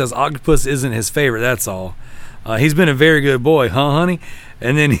steps up and says, octopus isn't his favorite, that's all. He's been a very good boy, huh, honey?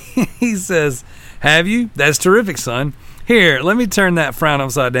 And then he says, have you? That's terrific, son. Here, let me turn that frown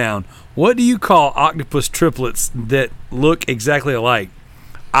upside down. What do you call octopus triplets that look exactly alike?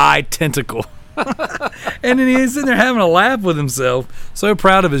 Eye tentacle. And then he's sitting there having a laugh with himself, so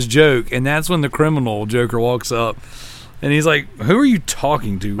proud of his joke. And that's when the criminal Joker walks up. And he's like, who are you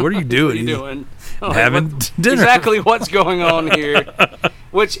talking to? What are you doing? What are you doing? Having dinner. Exactly what's going on here.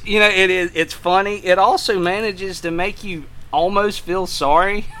 Which, it's funny. It also manages to make you almost feel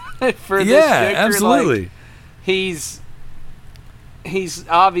sorry for this Joker. Yeah, absolutely. Like, he's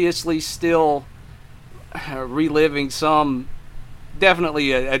obviously still reliving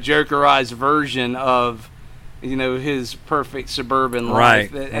definitely a Jokerized version of, his perfect suburban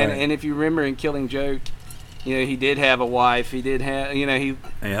life. Right. And if you remember in Killing Joke, he did have a wife. He did have,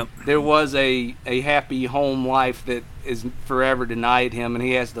 Yep. There was a happy home life that is forever denied him, and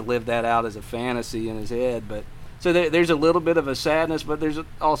he has to live that out as a fantasy in his head. But so there's a little bit of a sadness, but there's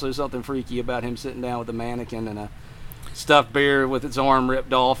also something freaky about him sitting down with a mannequin and stuffed bear with its arm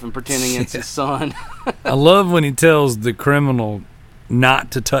ripped off and pretending it's his son. I love when he tells the criminal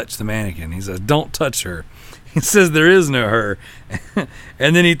not to touch the mannequin. He says, "Don't touch her." He says there is no her.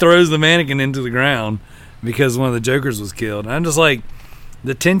 And then he throws the mannequin into the ground because one of the Jokers was killed. And I'm just like,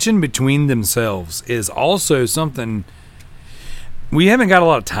 the tension between themselves is also something. We haven't got a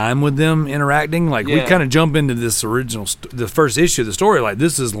lot of time with them interacting. Like, we kind of jump into this original, the first issue of the story. Like,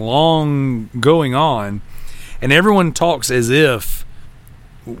 this is long going on. And everyone talks as if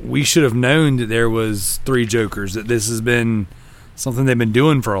we should have known that there was 3 Jokers, that this has been something they've been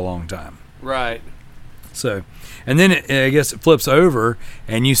doing for a long time. Right. So, and then I guess it flips over,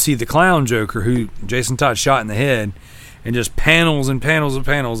 and you see the clown Joker, who Jason Todd shot in the head, and just panels and panels and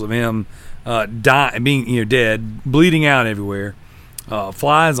panels of him being dead, bleeding out everywhere,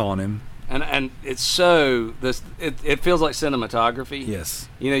 flies on him. And it's so it feels like cinematography. Yes.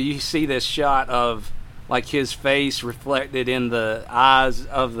 You see this shot of like his face reflected in the eyes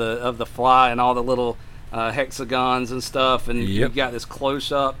of the fly and all the little hexagons and stuff, and you've got this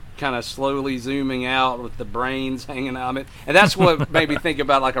close up kind of slowly zooming out with the brains hanging out. And that's what made me think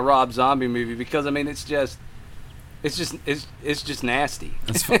about like a Rob Zombie movie, because it's just nasty.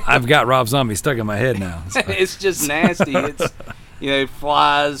 I've got Rob Zombie stuck in my head now. So. It's just nasty. It's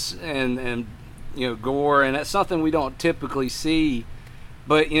flies and gore, and that's something we don't typically see.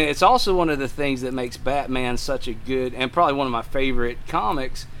 But it's also one of the things that makes Batman such a good, and probably one of my favorite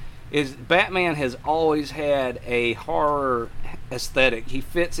comics, is Batman has always had a horror aesthetic. He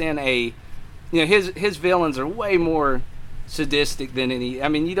fits in his villains are way more sadistic than any. I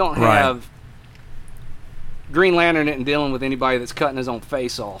mean, you don't have Green Lantern isn't dealing with anybody that's cutting his own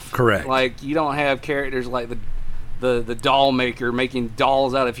face off. Correct. Like, you don't have characters like the doll maker making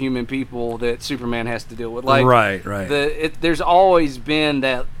dolls out of human people that Superman has to deal with. Like, right. There's always been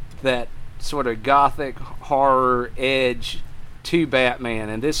that sort of gothic horror edge to Batman,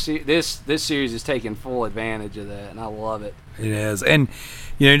 and this series is taking full advantage of that, and I love it. It is. And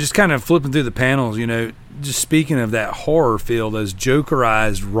just kind of flipping through the panels, just speaking of that horror feel, those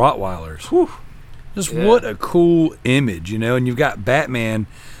Jokerized Rottweilers. Whew. What a cool image, and you've got Batman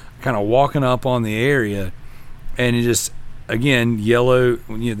kind of walking up on the area, and it just, again, yellow,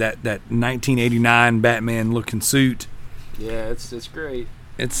 that 1989 Batman looking suit. Yeah, it's great.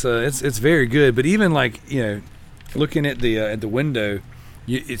 It's very good. But even like looking at the window,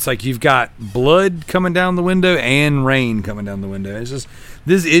 it's like you've got blood coming down the window and rain coming down the window. It's just,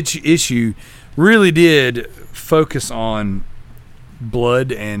 this issue really did focus on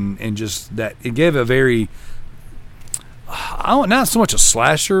blood and just that. It gave a very, not so much a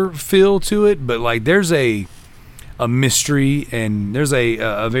slasher feel to it, but like there's a mystery, and there's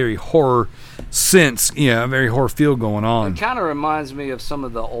a very horror sense, a very horror feel going on. It kind of reminds me of some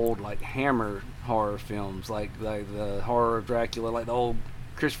of the old like Hammer horror films, like the Horror of Dracula, like the old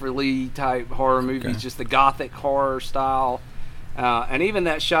Christopher Lee type horror movies, just the gothic horror style. And even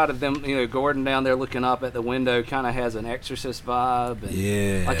that shot of them, Gordon down there looking up at the window kind of has an Exorcist vibe.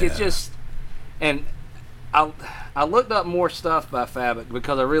 And like, it's just, and I looked up more stuff by Fabok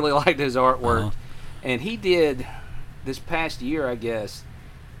because I really liked his artwork. And he did, this past year, I guess,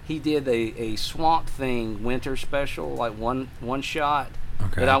 he did a Swamp Thing winter special, like one shot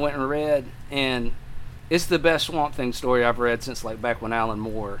that I went and read, and it's the best Swamp Thing story I've read since like back when Alan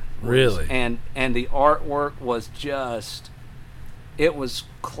Moore was. Really? And the artwork was just, it was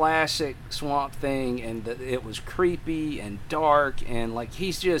classic Swamp Thing, and it was creepy and dark, and like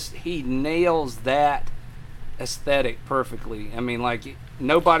he nails that aesthetic perfectly. I mean, like,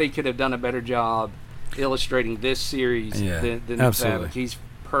 nobody could have done a better job illustrating this series than absolutely. Fabok. He's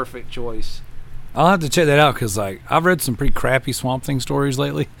perfect choice. I'll have to check that out, because like I've read some pretty crappy Swamp Thing stories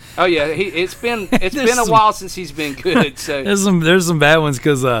lately. Oh yeah, it's been a while since he's been good. So there's some bad ones,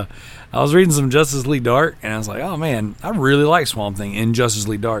 because I was reading some Justice League Dark, and I was like, oh man, I really like Swamp Thing in Justice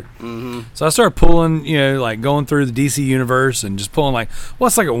League Dark. Mm-hmm. So I started pulling, like going through the DC universe and just pulling like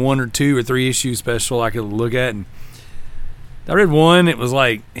what's like a 1 or 2 or 3 issue special I could look at. And I read one. It was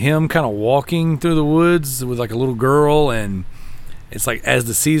like him kind of walking through the woods with like a little girl, and it's like as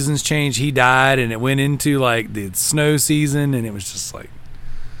the seasons changed, he died, and it went into like the snow season, and it was just like,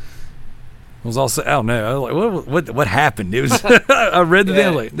 it was also, I don't know, I was like, what happened? It was I read the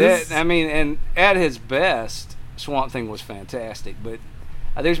damn like this. I mean, and at his best, Swamp Thing was fantastic, but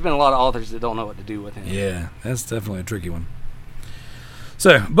there's been a lot of authors that don't know what to do with him. Yeah, that's definitely a tricky one.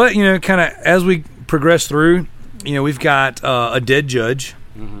 So, but kind of as we progress through, we've got a dead judge.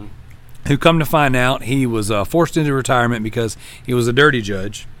 Mm-hmm. Who come to find out he was forced into retirement because he was a dirty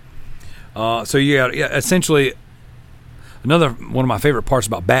judge. So you got essentially another one of my favorite parts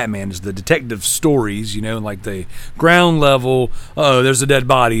about Batman is the detective stories, like the ground level, there's a dead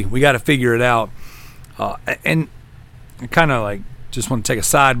body, we got to figure it out. And I kind of like just want to take a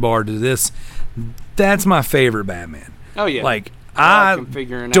sidebar to this. That's my favorite Batman. Oh yeah. Like I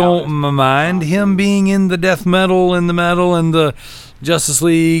don't mind him being in the death metal and the Justice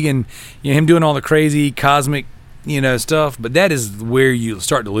League and him doing all the crazy cosmic stuff, but that is where you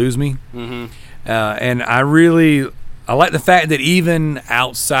start to lose me. Mm-hmm. And I like the fact that even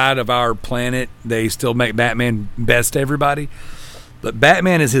outside of our planet, they still make Batman best to everybody. But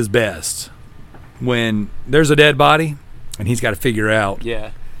Batman is his best when there's a dead body and he's got to figure out.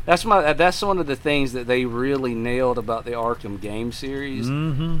 Yeah. That's one of the things that they really nailed about the Arkham game series.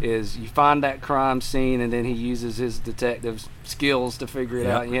 Mm-hmm. Is you find that crime scene and then he uses his detective skills to figure it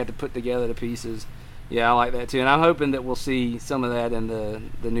out, and you have to put together the pieces. Yeah, I like that too, and I'm hoping that we'll see some of that in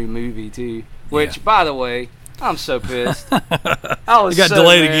the new movie too. Which, by the way, I'm so pissed. I was it got so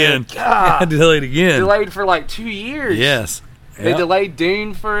delayed mad. again. God. Delayed again. Delayed for like 2 years. Yes. They delayed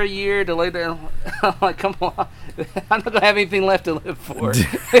Dune for a year. Delayed that. I'm like, come on. I'm not gonna have anything left to live for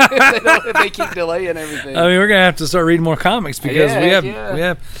if they keep delaying everything. I mean, we're gonna have to start reading more comics because we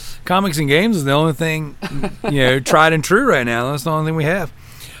have comics and games is the only thing tried and true right now. That's the only thing we have.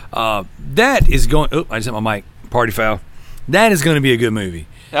 That is going. Oh, I just hit my mic. Party foul. That is going to be a good movie.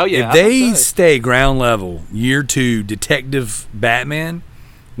 Oh yeah. If they stay ground level, year 2, Detective Batman,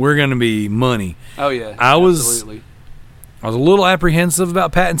 we're going to be money. Oh yeah. Absolutely. I was a little apprehensive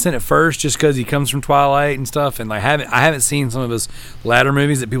about Pattinson at first, just because he comes from Twilight and stuff, and I haven't seen some of his latter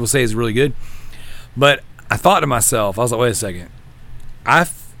movies that people say is really good. But I thought to myself, I was like, wait a second, I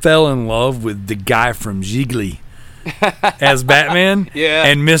fell in love with the guy from Gigli as Batman,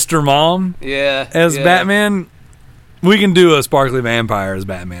 and Mr. Mom, as Batman. We can do a sparkly vampire as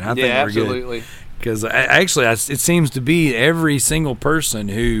Batman. I think we're absolutely. Good. Because actually, it seems to be every single person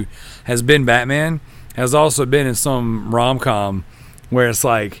who has been Batman has also been in some rom-com where it's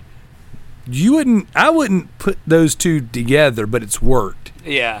like I wouldn't put those two together, but it's worked.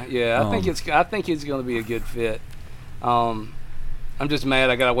 Yeah. I think it's going to be a good fit. I'm just mad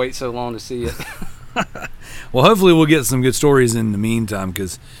I got to wait so long to see it. Well, hopefully we'll get some good stories in the meantime,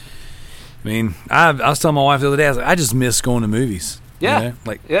 because I mean, I was telling my wife the other day, I was like, I just miss going to movies. Yeah.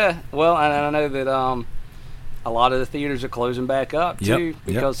 Well, and I know that a lot of the theaters are closing back up too,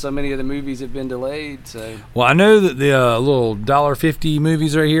 because so many of the movies have been delayed. So, well, I know that the little $1.50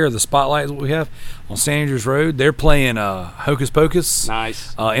 movies right here, the Spotlight is what we have on St. Andrews Road. They're playing Hocus Pocus,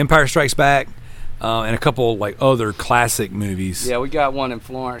 nice, Empire Strikes Back, and a couple like other classic movies. Yeah, we got one in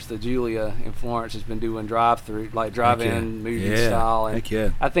Florence. The Julia in Florence has been doing drive-in movie style. And heck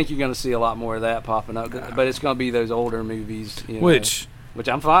yeah. I think you're going to see a lot more of that popping up, but it's going to be those older movies, which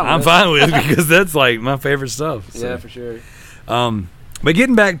I'm fine with. I'm fine with because that's like my favorite stuff. So. Yeah, for sure. But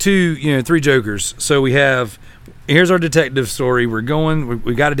getting back to 3 Jokers. So here's our detective story.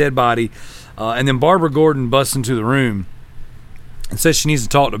 We got a dead body, and then Barbara Gordon busts into the room and says she needs to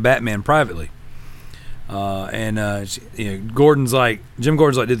talk to Batman privately. Jim Gordon's like, did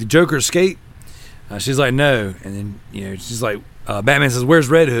the Joker escape? She's like, no. And then she's like, Batman says, where's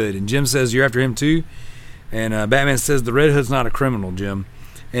Red Hood? And Jim says, you're after him too? And Batman says, the Red Hood's not a criminal, Jim.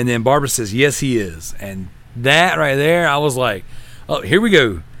 And then Barbara says, yes, he is. And that right there, I was like, oh, here we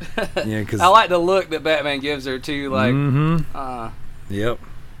go. I like the look that Batman gives her too. Like, yep.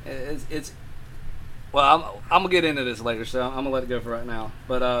 It's well, I'm gonna get into this later, so I'm gonna let it go for right now.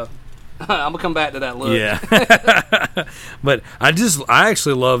 But I'm gonna come back to that look. Yeah. But I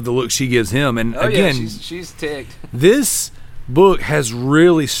actually love the look she gives him. And again, she's ticked. This book has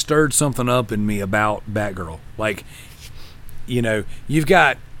really stirred something up in me about Batgirl. Like, you've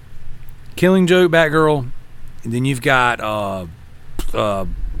got Killing Joke Batgirl, and then you've got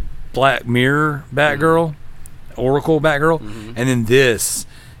Black Mirror Batgirl, Oracle Batgirl, and then this.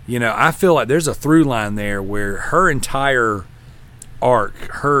 I feel like there's a through line there where her entire arc,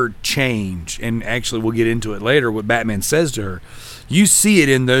 her change, and actually we'll get into it later, what Batman says to her, you see it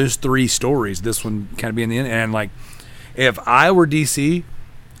in those 3 stories. This one kind of being the end, and like, if I were DC,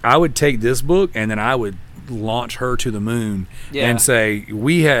 I would take this book and then I would launch her to the moon and say,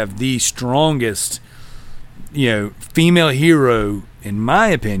 we have the strongest, female hero, in my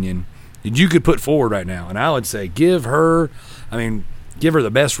opinion, that you could put forward right now. And I would say, give her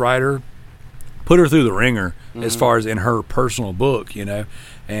the best writer, put her through the ringer as far as in her personal book,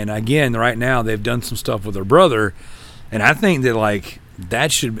 And again, right now they've done some stuff with her brother, and I think that I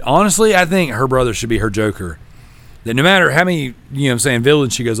think her brother should be her Joker. That no matter how many,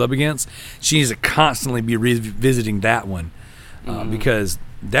 villains she goes up against, she needs to constantly be revisiting that one. Because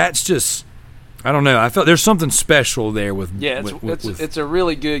that's just, I don't know. I felt there's something special there with. Yeah, with it's a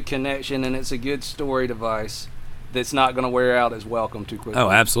really good connection, and it's a good story device that's not going to wear out as welcome too quickly. Oh,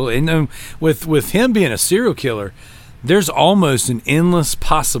 absolutely. And with him being a serial killer, there's almost an endless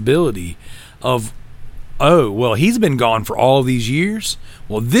possibility of, oh, well, he's been gone for all these years.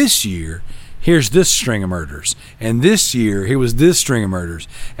 Well, this year, here's this string of murders. And this year, here was this string of murders.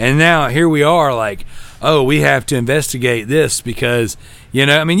 And now here we are like, oh, we have to investigate this because, you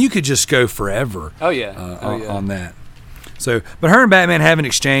know, I mean, you could just go forever on that. So, but her and Batman have an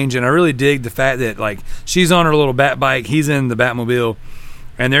exchange, and I really dig the fact that, like, she's on her little bat bike, he's in the Batmobile,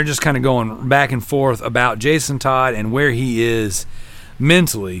 and they're just kind of going back and forth about Jason Todd and where he is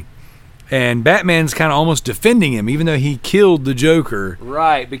mentally. And Batman's kind of almost defending him, even though he killed the Joker.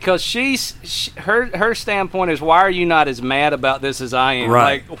 Right, because her standpoint is, why are you not as mad about this as I am?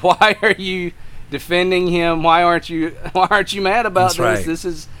 Right. Like, why are you defending him? Why aren't you mad about That's this?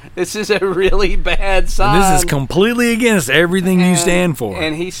 right. This is a really bad sign. And this is completely against everything you stand for.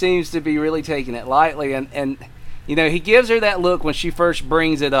 And he seems to be really taking it lightly. And you know, he gives her that look when she first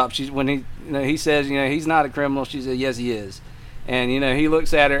brings it up. He says, you know, he's not a criminal. She says, yes, he is. And, you know, he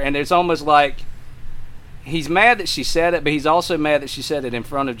looks at her, and it's almost like he's mad that she said it, but he's also mad that she said it in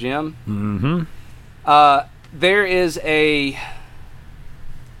front of Jim. Mm-hmm. There is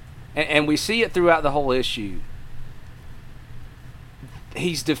and we see it throughout the whole issue.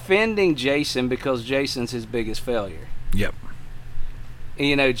 He's defending Jason because Jason's his biggest failure. Yep.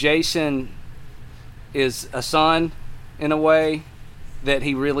 You know, Jason is a son in a way that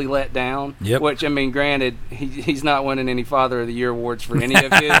he really let down. Yep. Which, I mean, granted, he's not winning any Father of the Year awards for any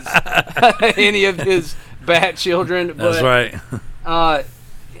of his any of his bad children. But, that's right.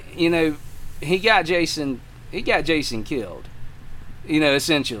 You know, he got Jason killed. You know,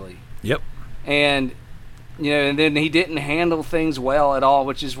 essentially. Yep. And you know, and then he didn't handle things well at all,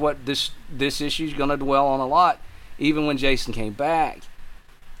 which is what this issue is going to dwell on a lot. Even when Jason came back,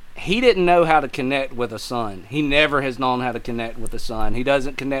 he didn't know how to connect with a son. He never has known how to connect with a son. He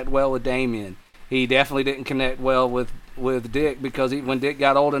doesn't connect well with Damian. He definitely didn't connect well with Dick, because when Dick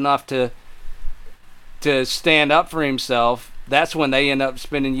got old enough to stand up for himself, that's when they end up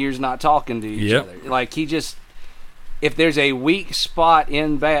spending years not talking to each other. Like, if there's a weak spot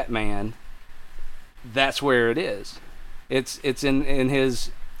in Batman, that's where it is. It's in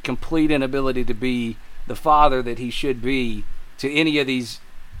his complete inability to be the father that he should be to any of these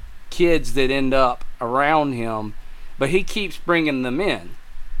kids that end up around him, but he keeps bringing them in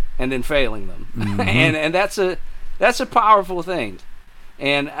and then failing them. Mm-hmm. and that's a powerful thing.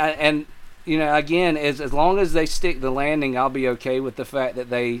 And you know, again, as long as they stick the landing, I'll be okay with the fact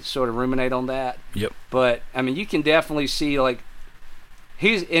that they sort of ruminate on that. Yep. But I mean, you can definitely see, like,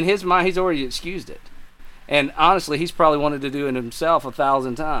 he's in his mind, he's already excused it. And honestly, he's probably wanted to do it himself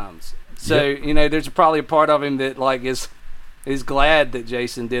 1,000 times. So, you know, there's probably a part of him that, like, is glad that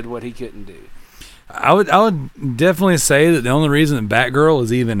Jason did what he couldn't do. I would definitely say that the only reason that Batgirl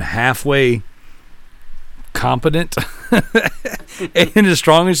is even halfway competent and as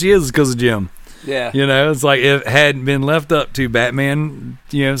strong as she is because of Jim. Yeah. You know, it's like, if it hadn't been left up to Batman,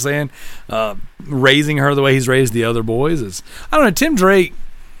 you know what I'm saying, raising her the way he's raised the other boys. I don't know, Tim Drake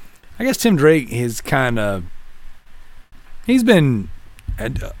is kind of, he's been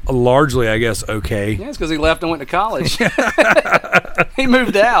largely, I guess, okay. Yeah, it's because he left and went to college. He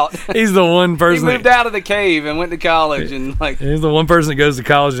moved out. He's the one person. He moved out of the cave and went to college, and like, he's the one person that goes to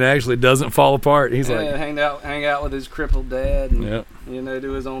college and actually doesn't fall apart. He's like, hang out with his crippled dad, and you know,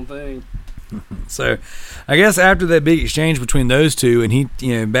 do his own thing. So, I guess after that big exchange between those two,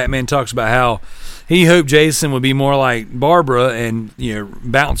 and Batman talks about how he hoped Jason would be more like Barbara and, you know,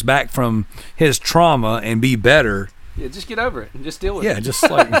 bounce back from his trauma and be better. Yeah, just get over it and just deal with it. Yeah, just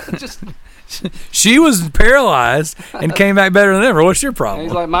like she was paralyzed and came back better than ever. What's your problem? And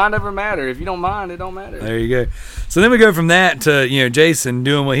he's like, mind over matter. If you don't mind, it don't matter. There you go. So then we go from that to, you know, Jason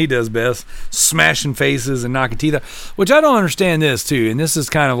doing what he does best, smashing faces and knocking teeth out. Which I don't understand this too, and this is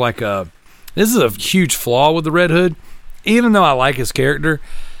kind of like this is a huge flaw with the Red Hood. Even though I like his character,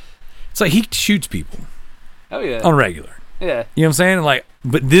 it's like he shoots people. Oh yeah. On regular. Yeah. You know what I'm saying? Like,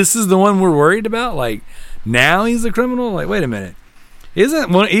 but this is the one we're worried about. Like, now he's a criminal. Like, wait a minute.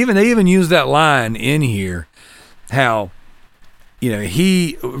 They even used that line in here, how, you know,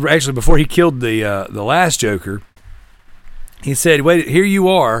 he actually, before he killed the last Joker, he said, "Wait, here you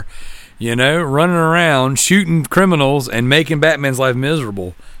are, you know, running around shooting criminals and making Batman's life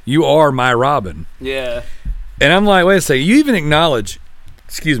miserable. You are my Robin." Yeah. And I'm like, wait a second. You even acknowledge,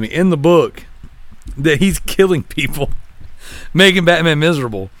 in the book, that he's killing people, making Batman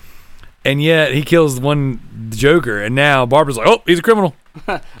miserable. and yet he kills one Joker, and now Barbara's like, oh, he's a criminal.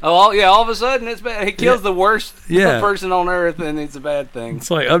 All of a sudden it's bad. He kills the worst person on earth, and it's a bad thing.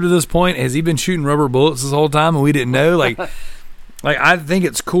 It's like, up to this point, has he been shooting rubber bullets this whole time and we didn't know? Like I think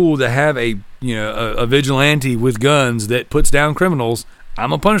it's cool to have a vigilante with guns that puts down criminals.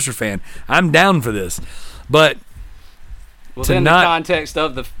 I'm a Punisher fan. I'm down for this, but within the context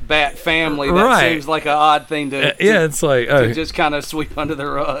of the Bat family, that seems like an odd thing to it's like to just kind of sweep under the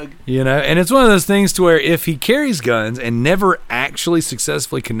rug. And it's one of those things to where if he carries guns and never actually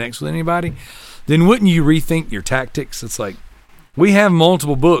successfully connects with anybody, then wouldn't you rethink your tactics? It's like, we have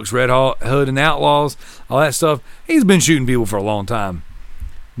multiple books, Red Hood and Outlaws, all that stuff. He's been shooting people for a long time.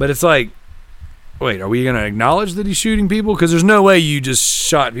 But it's like, wait, are we going to acknowledge that he's shooting people? Because there's no way you just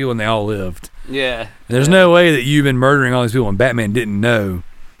shot people and they all lived. Yeah. And there's no way that you've been murdering all these people and Batman didn't know.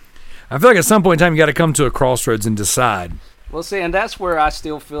 I feel like at some point in time you got to come to a crossroads and decide. Well, see, and that's where I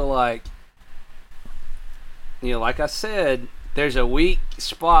still feel like, like I said, there's a weak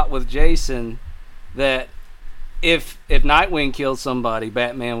spot with Jason that if Nightwing killed somebody,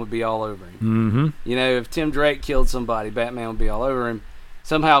 Batman would be all over him. Mm-hmm. If Tim Drake killed somebody, Batman would be all over him.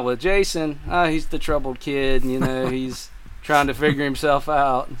 Somehow with Jason, he's the troubled kid, he's trying to figure himself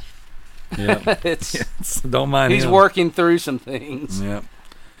out. Yeah, don't mind he's him. Working through some things. Yeah.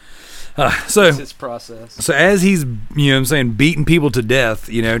 So it's his process. So as he's, beating people to death,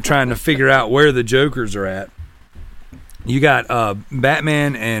 trying to figure out where the Jokers are at, you got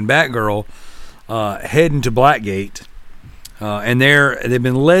Batman and Batgirl heading to Blackgate, and they've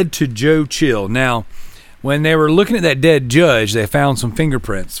been led to Joe Chill. Now, when they were looking at that dead judge, they found some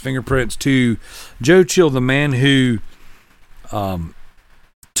fingerprints to Joe Chill, the man who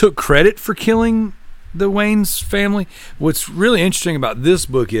took credit for killing the Wayne's family. What's really interesting about this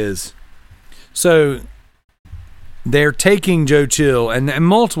book is, so they're taking Joe Chill, and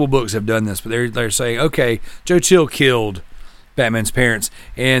multiple books have done this, but they're saying, okay, Joe Chill killed Batman's parents,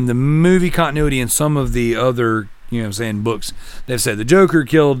 and the movie continuity and some of the other, books, they've said the Joker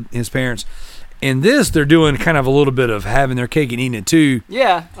killed his parents. In this, they're doing kind of a little bit of having their cake and eating it too.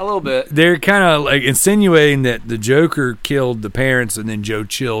 Yeah, a little bit. They're kind of like insinuating that the Joker killed the parents and then Joe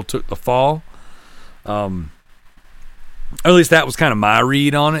Chill took the fall. Or at least that was kind of my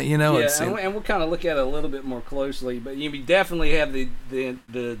read on it, Yeah, and we'll kind of look at it a little bit more closely. But you definitely have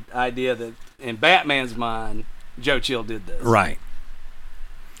the idea that in Batman's mind, Joe Chill did this. Right.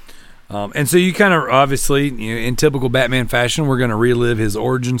 And so you kind of, obviously, in typical Batman fashion, we're going to relive his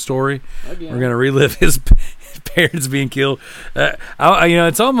origin story. Again. We're going to relive his parents being killed.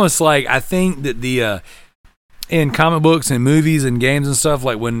 It's almost like, I think that in comic books and movies and games and stuff,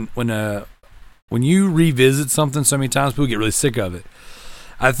 like when you revisit something so many times, people get really sick of it.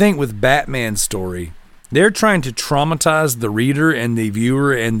 I think with Batman's story, they're trying to traumatize the reader and the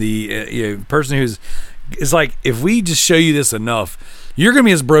viewer and the person it's like, if we just show you this enough, you're going to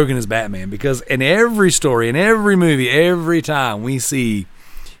be as broken as Batman, because in every story, in every movie, every time we see,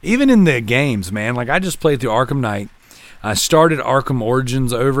 even in the games, man, like I just played through Arkham Knight. I started Arkham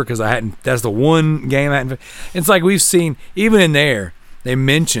Origins over because that's the one game I hadn't. It's like we've seen, even in there, they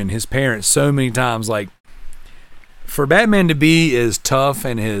mention his parents so many times. Like, for Batman to be as tough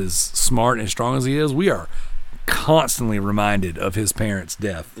and as smart and as strong as he is, we are constantly reminded of his parents'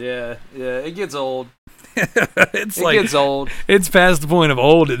 death. Yeah, it gets old. It gets old. It's past the point of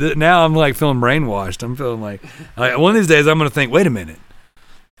old. Now I'm like feeling brainwashed. I'm feeling like one of these days I'm going to think, wait a minute,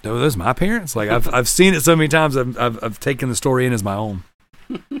 oh, those my parents? Like I've seen it so many times. I've taken the story in as my own.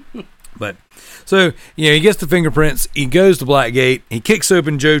 But so he gets the fingerprints. He goes to Blackgate. He kicks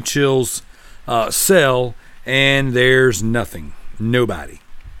open Joe Chill's cell, and there's nothing, nobody.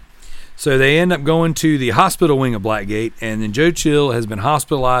 So they end up going to the hospital wing of Blackgate, and then Joe Chill has been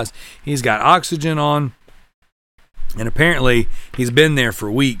hospitalized. He's got oxygen on, and apparently he's been there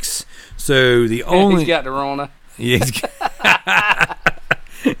for weeks. So he's got the Rona. Yeah,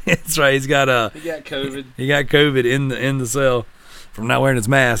 that's right. He got COVID. He got COVID in the cell from not wearing his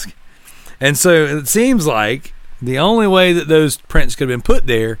mask. And so it seems like the only way that those prints could have been put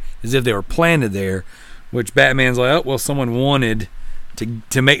there is if they were planted there, which Batman's like, oh, well, someone wanted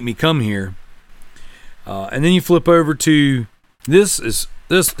to make me come here. And then you flip over to this.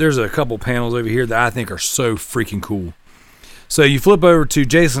 There's a couple panels over here that I think are so freaking cool. So you flip over to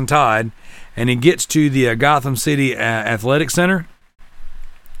Jason Todd, and he gets to the Gotham City Athletic Center,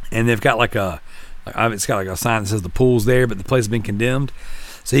 and they've got it's got like a sign that says the pool's there, but the place has been condemned.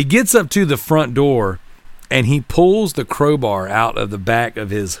 So he gets up to the front door, and he pulls the crowbar out of the back of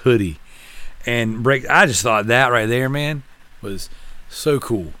his hoodie and breaks. I just thought that right there, man, was so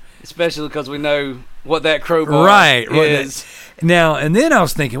cool. especially because we know what that crowbar Right. is. Now, and then I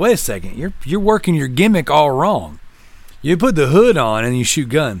was thinking, wait a second, you're working your gimmick all wrong. You put the hood on and you shoot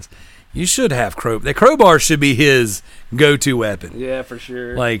guns. You should have crowbar. The crowbar should be his go-to weapon. Yeah, for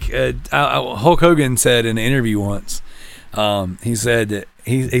sure. Like Hulk Hogan said in an interview once, he said that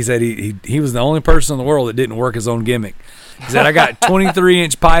he was the only person in the world that didn't work his own gimmick. He said, I got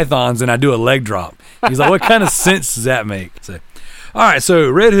 23-inch pythons and I do a leg drop. He's like, what kind of sense does that make? So, all right, so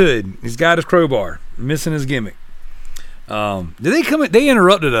Red Hood, he's got his crowbar, missing his gimmick. Did they come? They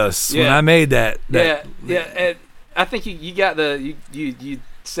interrupted us when I made that. Yeah. And I think you got you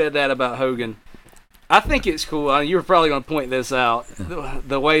said that about Hogan. I think it's cool. You were probably going to point this out.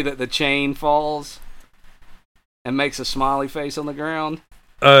 The way that the chain falls and makes a smiley face on the ground.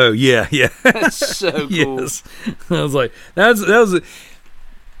 Oh yeah. That's so cool. Yes. I was like,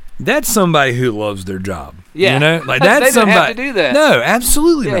 that's somebody who loves their job. Yeah, you know, like they that's didn't somebody. have to do that. No,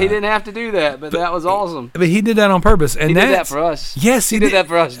 absolutely Yeah, not. he didn't have to do that, but that was awesome. But he did that on purpose, and He did that that's- for us. Yes, He did that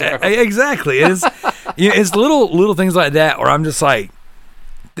for us, Daryl. Exactly. It's it's little things like that where I'm just like,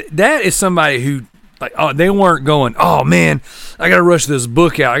 that is somebody who, like, oh, they weren't going, oh man, I got to rush this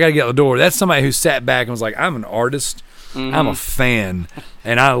book out, I got to get out the door. That's somebody who sat back and was like, I'm an artist, I'm a fan,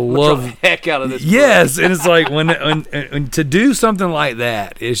 and I love the heck out of this. Yes, and it's like when to do something like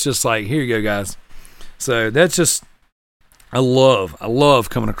that, it's just like, here you go, guys. So that's just, I love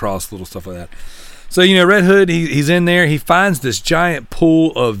coming across little stuff like that. So, you know, Red Hood, he's in there. He finds this giant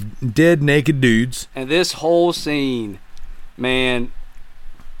pool of dead, naked dudes. And this whole scene, man,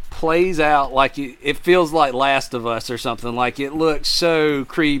 plays out like it feels like Last of Us or something. Like, it looks so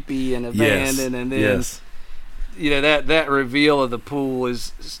creepy and abandoned. And then, you know, that reveal of the pool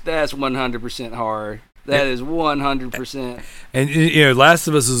that's 100% horror. That is 100%. And, you know, Last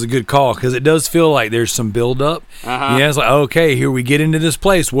of Us is a good call because it does feel like there's some build-up. Uh-huh. Yeah, it's like, okay, here we get into this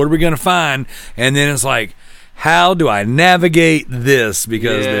place. What are we going to find? And then it's like, how do I navigate this?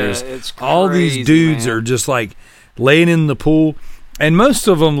 Because it's there's all these crazy, dudes man. are just like laying in the pool. And most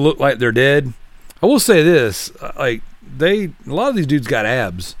of them look like they're dead. I will say this, like, a lot of these dudes got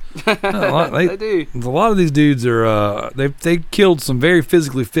abs. They do. A lot of these dudes are they killed some very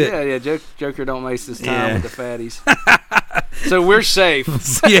physically fit. Yeah. Joker don't waste his time with the fatties. So we're safe.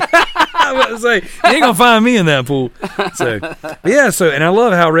 Yeah, I was about to say, you ain't gonna find me in that pool. So, but yeah. So, and I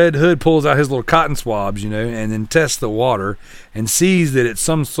love how Red Hood pulls out his little cotton swabs, you know, and then tests the water and sees that it's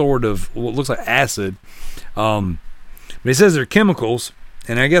some sort of what looks like acid. But he says they're chemicals,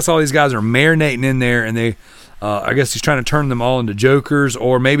 and I guess all these guys are marinating in there, and they, I guess he's trying to turn them all into jokers,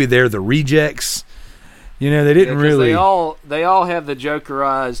 or maybe they're the rejects. You know, they didn't really. They all have the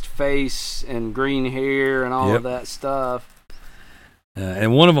Jokerized face and green hair and all of that stuff.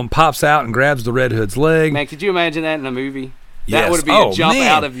 And one of them pops out and grabs the Red Hood's leg. Man, could you imagine that in a movie? Yes. That would be a jump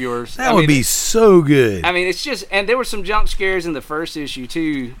out of yours. That would be so good. I mean, it's just, and there were some jump scares in the first issue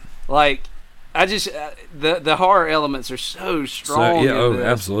too. Like, I just the horror elements are so strong. So,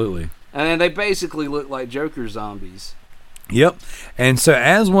 absolutely. And then they basically look like Joker zombies. Yep. And so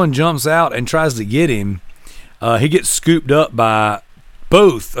as one jumps out and tries to get him, he gets scooped up by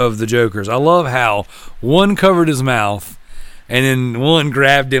both of the Jokers. I love how one covered his mouth and then one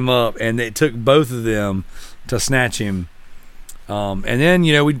grabbed him up, and it took both of them to snatch him. And then,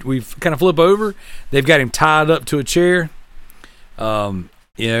 you know, we kind of flip over. They've got him tied up to a chair.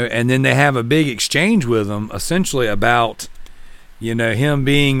 You know, and then they have a big exchange with him, essentially about, you know, him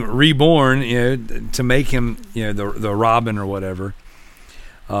being reborn, you know, to make him, you know, the Robin or whatever.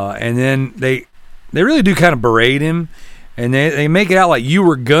 And then they really do kind of berate him, and they make it out like you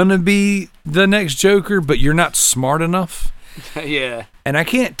were gonna be the next Joker, but you're not smart enough. Yeah. And I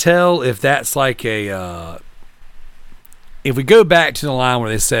can't tell if that's like if we go back to the line where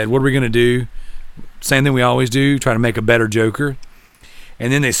they said, what are we gonna do? Same thing we always do, try to make a better Joker.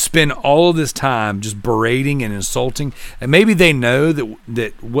 And then they spend all of this time just berating and insulting. And maybe they know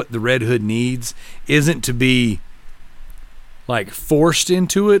that what the Red Hood needs isn't to be like forced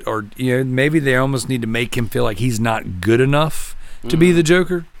into it, or, you know, maybe they almost need to make him feel like he's not good enough to be the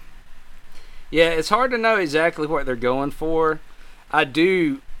Joker. Yeah, it's hard to know exactly what they're going for. I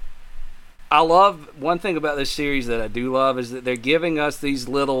love, one thing about this series that I do love is that they're giving us these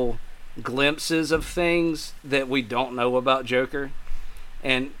little glimpses of things that we don't know about Joker.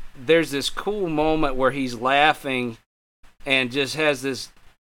 And there's this cool moment where he's laughing and just has this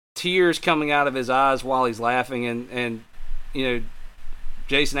tears coming out of his eyes while he's laughing, and you know,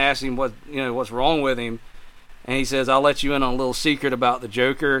 Jason asks him what's wrong with him, and he says, I'll let you in on a little secret about the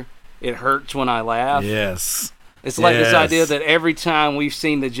Joker. It hurts when I laugh. Yes. It's like this idea that every time we've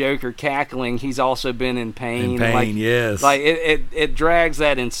seen the Joker cackling, he's also been in pain. In pain, like, yes. Like it drags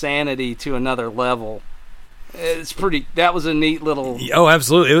that insanity to another level. It's pretty. That was a neat little. Oh,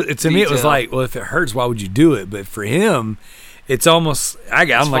 absolutely. To me, it was detail. like, well, if it hurts, why would you do it? But for him, it's almost. I'm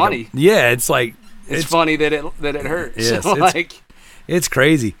like, funny. It's like it's funny that it hurts. Yes, like it's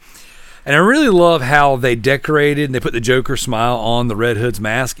crazy. And I really love how they decorated and they put the Joker smile on the Red Hood's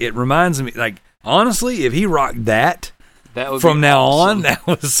mask. It reminds me, like, honestly, if he rocked that would from be now awesome. on, that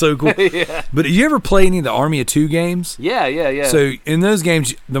was so cool. Yeah. But did you ever play any of the Army of Two games? Yeah. So in those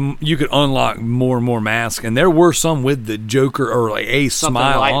games, you could unlock more and more masks, and there were some with the Joker or like a Something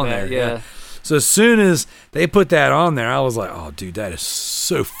smile like on that, there. yeah. So as soon as they put that on there, I was like, "Oh, dude, that is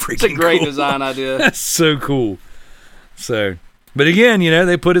so freaking It's a great cool. design idea. That's so cool." So, but again,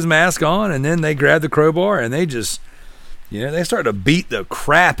 they put his mask on, and then they grab the crowbar, and they just, they start to beat the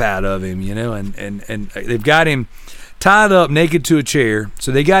crap out of him, and they've got him tied up naked to a chair,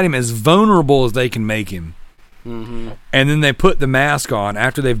 so they got him as vulnerable as they can make him. Mm-hmm. And then they put the mask on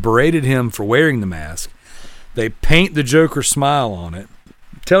after they've berated him for wearing the mask. They paint the Joker smile on it,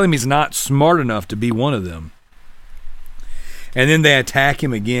 tell him he's not smart enough to be one of them. And then they attack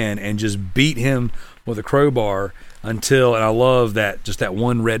him again and just beat him with a crowbar until, and I love that, just that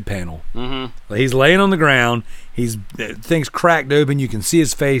one red panel. Mm-hmm. He's laying on the ground. Things cracked open. You can see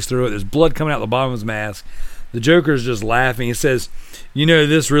his face through it. There's blood coming out the bottom of his mask. The Joker's just laughing. He says,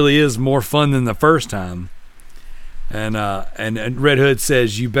 this really is more fun than the first time. And Red Hood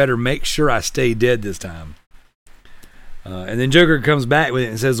says, you better make sure I stay dead this time. And then Joker comes back with it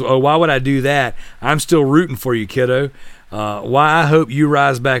and says, oh, why would I do that? I'm still rooting for you, kiddo. Why I hope you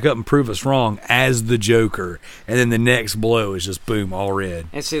rise back up and prove us wrong as the Joker. And then the next blow is just boom, all red.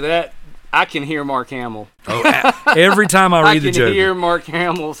 And see that, I can hear Mark Hamill. Oh, every time I read the Joker. I can hear Mark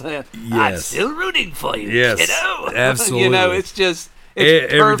Hamill saying, Yes. I'm still rooting for you, kiddo. Absolutely. It's just,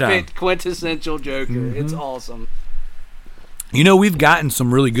 Every perfect, time. Quintessential Joker. Mm-hmm. It's awesome. We've gotten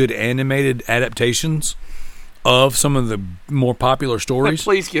some really good animated adaptations of some of the more popular stories.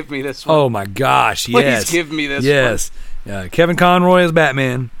 Please give me this one. Oh my gosh, yes. Please give me this one. Yes. Kevin Conroy as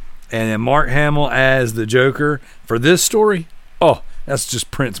Batman and then Mark Hamill as the Joker for this story. Oh, that's just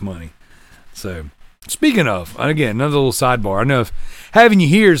Prince money. So, speaking of, again, another little sidebar. I know if having you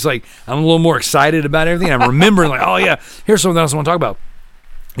here is like I'm a little more excited about everything. I'm remembering like, oh yeah, here's something else I want to talk about.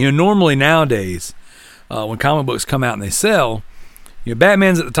 Normally nowadays, when comic books come out and they sell,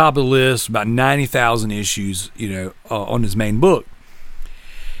 Batman's at the top of the list, about 90,000 issues, on his main book.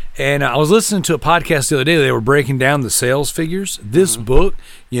 And I was listening to a podcast the other day. They were breaking down the sales figures. This book,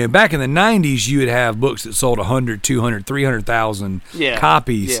 back in the 90s, you would have books that sold 100, 200, 300,000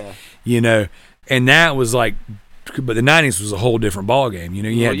 copies, and that was like, but the 90s was a whole different ballgame.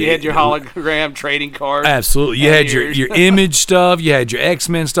 You had your hologram trading cards. Absolutely. You had your Image stuff. You had your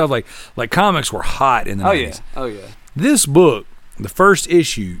X-Men stuff. Like comics were hot in the 90s. Oh, yeah. This book, the first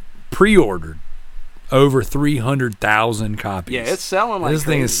issue, pre-ordered, over 300,000 copies. Yeah, it's selling like this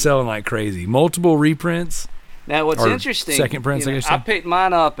crazy. Thing is selling like crazy. Multiple reprints. Now, what's interesting, second prints, I guess. I picked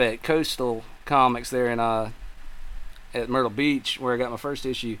mine up at Coastal Comics there at Myrtle Beach, where I got my first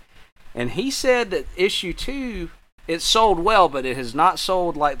issue. And he said that issue 2, it sold well, but it has not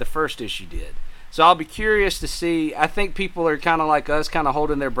sold like the first issue did. So I'll be curious to see. I think people are kind of like us, kind of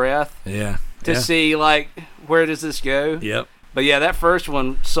holding their breath. Yeah. To see, like, where does this go? Yep. But yeah, that first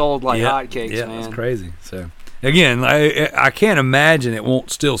one sold like hotcakes, man. Yeah, that's crazy. So, again, I can't imagine it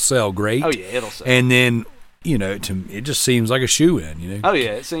won't still sell great. Oh, yeah, it'll sell. And then, it just seems like a shoe-in, Oh,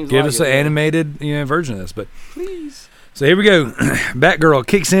 yeah, it seems Give like us an animated, version of this. But please. So here we go. Batgirl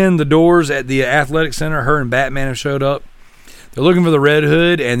kicks in the doors at the athletic center. Her and Batman have showed up. They're looking for the Red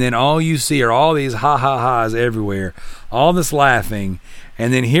Hood, and then all you see are all these ha-ha-ha's everywhere, all this laughing,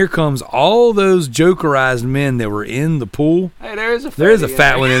 and then here comes all those Jokerized men that were in the pool. Hey, there is a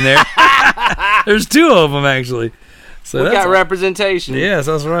fat one in there. There's 2 of them, actually. So we got representation. Yes,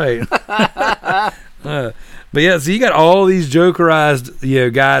 that's right. But yeah, so you got all these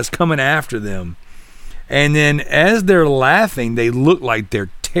Jokerized guys coming after them. And then as they're laughing, they look like they're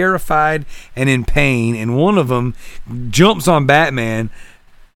terrified and in pain. And one of them jumps on Batman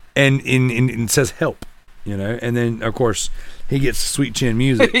and says, help, And then, of course, he gets sweet chin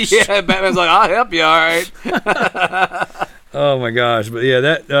music. Yeah, Batman's like, I'll help you, all right. Oh, my gosh. But, yeah,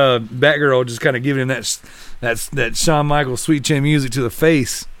 that Batgirl just kind of giving him that Shawn Michaels sweet chin music to the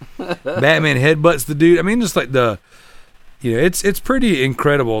face. Batman headbutts the dude. I mean, just like it's pretty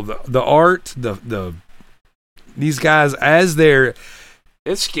incredible. The art, these guys as they're...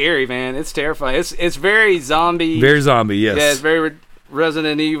 It's scary, man. It's terrifying. It's very zombie. Very zombie, yes. Yeah, it's very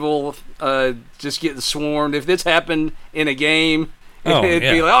Resident Evil just getting swarmed. If this happened in a game, it'd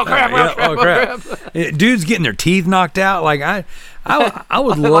be like, oh crap. Dudes getting their teeth knocked out. Like I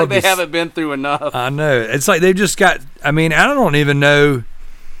would love like they haven't been through enough. I know. It's like they've just got, I mean, I don't even know.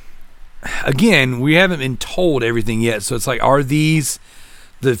 Again, we haven't been told everything yet, so it's like, are these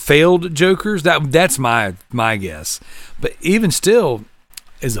the failed Jokers? That's my guess. But even still,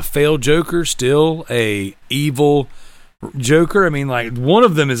 is a failed Joker still a evil Joker? I mean, like, one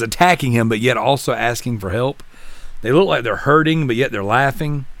of them is attacking him, but yet also asking for help. They look like they're hurting, but yet they're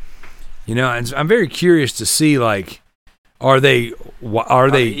laughing. You know, and I'm very curious to see, like, are they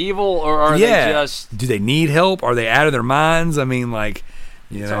evil, or are they just? Do they need help? Are they out of their minds? I mean, like,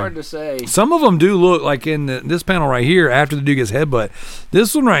 you it's know, hard to say. Some of them do look like in this panel right here. After the dude gets headbutt,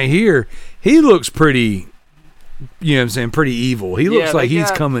 this one right here, he looks pretty. You know what I'm saying? Pretty evil. He looks like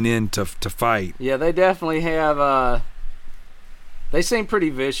he's coming in to fight. Yeah, they definitely have. They seem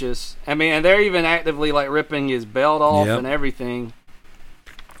pretty vicious. I mean, and they're even actively like ripping his belt off and everything.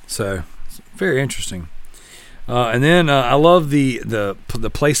 So, it's very interesting. And then I love the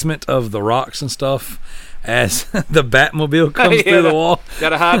placement of the rocks and stuff as the Batmobile comes through the wall.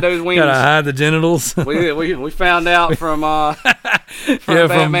 Gotta hide those wings. Gotta hide the genitals. we found out from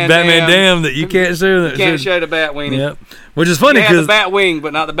Batman Dam that you can't show that. You can't show the bat weenie. Yep. Which is funny because the bat wing,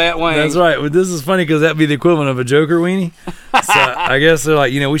 but not the bat wing. That's right. Well, this is funny because that'd be the equivalent of a Joker weenie. So I guess they're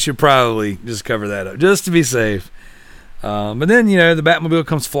like, we should probably just cover that up just to be safe. But then the Batmobile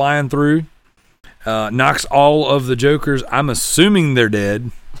comes flying through, knocks all of the Jokers. I'm assuming they're dead.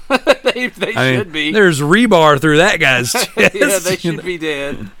 they should be. There's rebar through that guy's chest. Yeah, they should be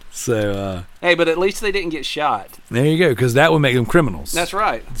dead. So, hey, but at least they didn't get shot. There you go, because that would make them criminals. That's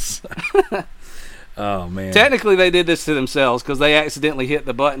right. Oh man! Technically, they did this to themselves because they accidentally hit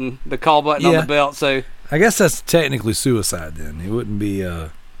the call button on the belt. So I guess that's technically suicide. Then it wouldn't be.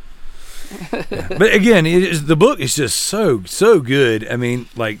 But again, the book is just so good. I mean,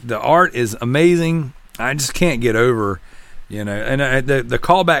 like, the art is amazing. I just can't get over. And the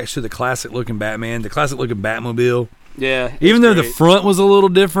callbacks to the classic looking Batman, the classic looking Batmobile. Yeah. Even though the front was a little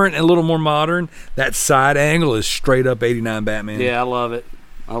different and a little more modern, that side angle is straight up 89 Batman. Yeah, I love it.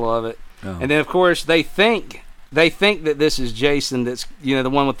 Oh. And then of course they think that this is Jason. That's the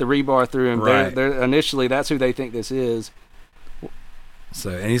one with the rebar through him. Right. They're initially that's who they think this is. So,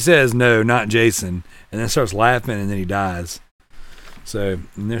 and he says no, not Jason, and then starts laughing, and then he dies. So,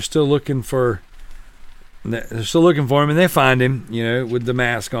 and they're still looking for. They're still looking for him, and they find him, with the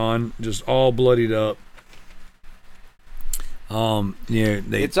mask on, just all bloodied up.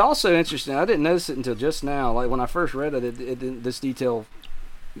 It's also interesting. I didn't notice it until just now. Like when I first read it, it didn't, this detail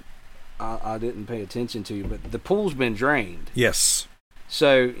I didn't pay attention to. But the pool's been drained. Yes.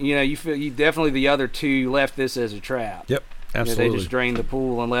 So you feel definitely the other two left this as a trap. Yep, absolutely. They just drained the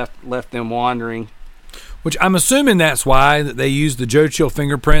pool and left them wandering. Which I'm assuming that's why that they used the Joe Chill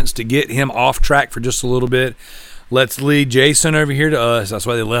fingerprints to get him off track for just a little bit. Let's lead Jason over here to us. That's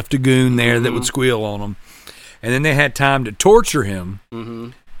why they left a goon there that would squeal on him. And then they had time to torture him,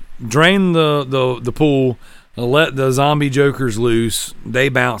 drain the pool, let the zombie Jokers loose. They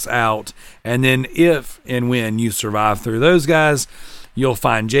bounce out. And then if and when you survive through those guys, you'll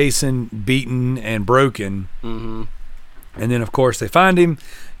find Jason beaten and broken. Mm-hmm. And then, of course, they find him.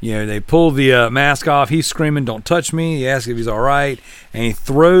 They pull the mask off. He's screaming, "Don't touch me." He asks if he's all right. And he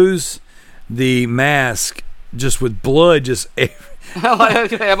throws the mask just with blood just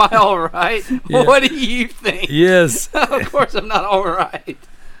am I all right? Yeah. What do you think? Yes. Of course I'm not all right.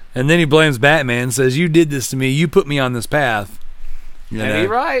 And then he blames Batman, says, "You did this to me. You put me on this path." And he's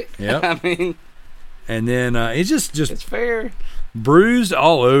right. Yep. I mean. And then it's just it's fair. Bruised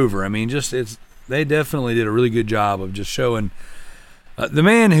all over. I mean, they definitely did a really good job of just showing the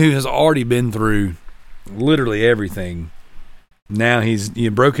man who has already been through literally everything. Now he's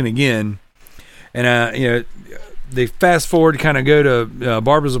broken again. And, they fast forward, kind of go to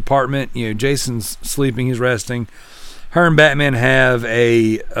Barbara's apartment. Jason's sleeping, he's resting. Her and Batman have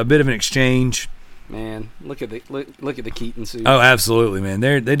a bit of an exchange. Man, look at the Keaton suit. Oh, absolutely, man.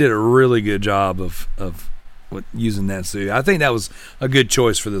 They did a really good job of using that suit. I think that was a good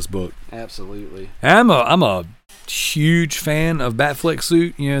choice for this book. Absolutely. And I'm a huge fan of Batfleck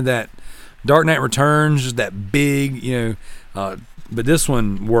suit. That Dark Knight Returns, just that big. But this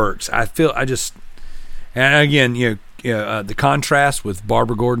one works. And again, the contrast with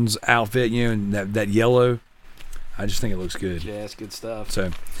Barbara Gordon's outfit, and that yellow, I just think it looks good. Yeah, it's good stuff.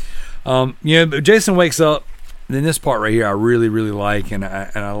 So, but Jason wakes up. Then this part right here, I really, really like, and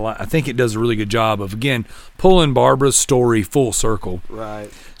I think it does a really good job of, again, pulling Barbara's story full circle. Right.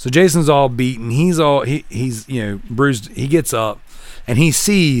 So Jason's all beaten. He's bruised. He gets up, and he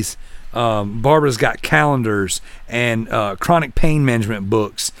sees Barbara's got calendars and chronic pain management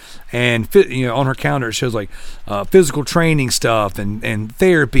books, and on her calendar it shows like physical training stuff and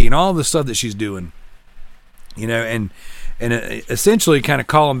therapy and all the stuff that she's doing, and essentially kind of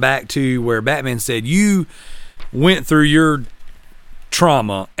calling back to where Batman said, you went through your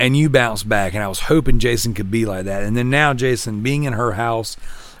trauma and you bounced back, and I was hoping Jason could be like that. And then now Jason being in her house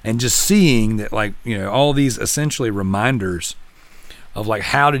and just seeing that, like, all these essentially reminders of like,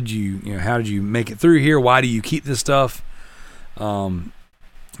 how did you make it through here? Why do you keep this stuff? As a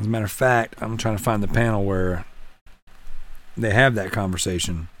matter of fact, I'm trying to find the panel where they have that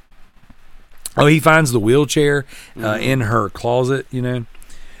conversation. Oh, he finds the wheelchair in her closet,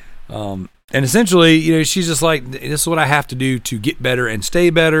 and essentially, she's just like, this is what I have to do to get better and stay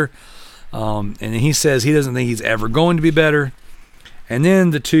better. And he says he doesn't think he's ever going to be better. And then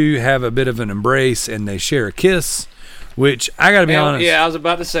the two have a bit of an embrace and they share a kiss, which I got to be honest. Yeah, I was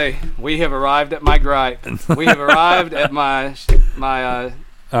about to say, we have arrived at my gripe. We have arrived at my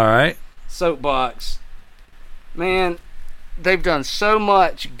all right, soapbox. Man, they've done so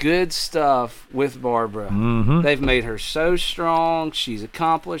much good stuff with Barbara. Mm-hmm. They've made her so strong. She's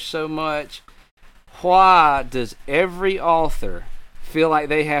accomplished so much. Why does every author feel like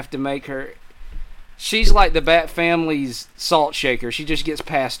they have to make her... She's like the Bat family's salt shaker. She just gets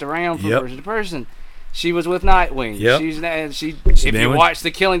passed around from person to person. She was with Nightwing. Yep. If you watch the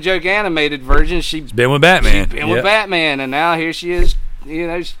Killing Joke animated version, she's been with Batman. She's been with Batman, and now here she is,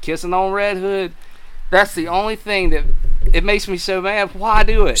 she's kissing on Red Hood. That's the only thing that it makes me so mad. Why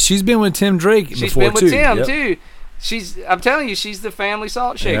do it? She's been with Tim Drake before, too. She's been with Tim, too. I'm telling you, she's the family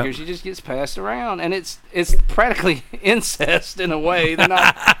salt shaker. Yep. She just gets passed around, and it's practically incest in a way. They're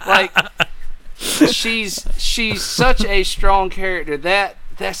not like she's such a strong character.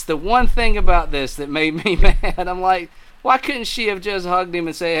 That's the one thing about this that made me mad. I'm like, why couldn't she have just hugged him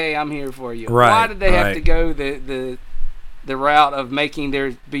and say, "Hey, I'm here for you"? Right, why did they have to go the route of making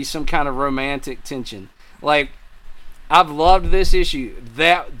there be some kind of romantic tension? Like, I've loved this issue.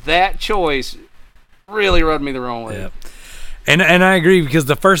 That choice really rubbed me the wrong way. Yep. And I agree, because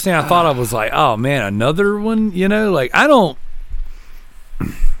the first thing I thought of was like, oh man, another one, like I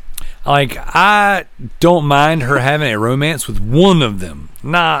don't mind her having a romance with one of them,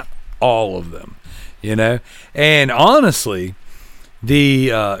 not all of them, And honestly,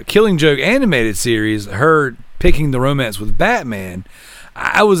 the Killing Joke animated series, her picking the romance with Batman,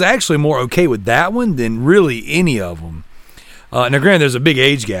 I was actually more okay with that one than really any of them. Now, granted, there's a big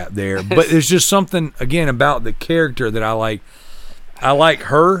age gap there, but there's just something, again, about the character that I like. I like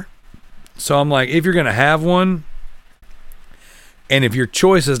her, so I'm like, if you're going to have one, and if your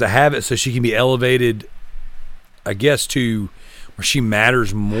choice is to have it so she can be elevated, I guess, to where she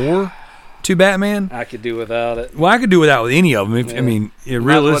matters more to Batman. I could do without it. Well, I could do without with any of them. I mean,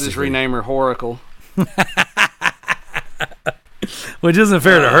 realistically. I'll just rename her Horacle. Which isn't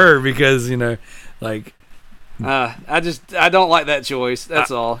fair to her, because, I don't like that choice.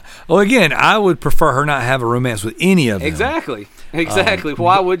 That's all. Well, again, I would prefer her not have a romance with any of them. Exactly.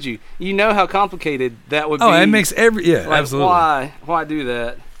 Why would you? You know how complicated that would be. Oh, it makes absolutely. Why do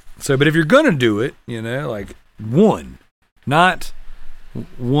that? So, but if you're gonna do it, like one, not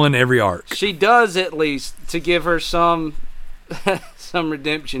one every arc. She does, at least, to give her some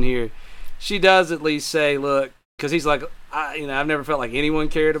redemption here. She does at least say, look, because he's like, I've never felt like anyone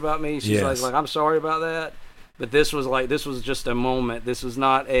cared about me. She's like, I'm sorry about that. But this was just a moment. This was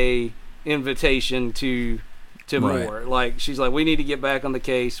not a invitation to more. Like, she's like, we need to get back on the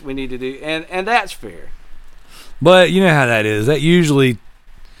case. We need to do, and that's fair. But you know how that is.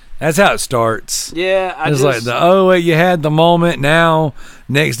 That's how it starts. Yeah, like you had the moment. Now,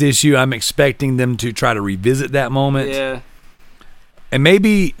 next issue, I'm expecting them to try to revisit that moment. Yeah. And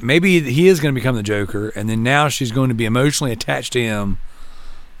maybe he is going to become the Joker, and then now she's going to be emotionally attached to him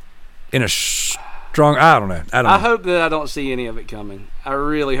in a strong. I don't know. I hope that I don't see any of it coming. I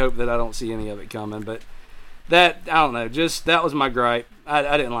really hope that I don't see any of it coming. But I don't know. Just that was my gripe.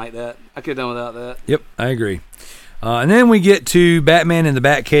 I didn't like that. I could have done without that. Yep, I agree. And then we get to Batman in the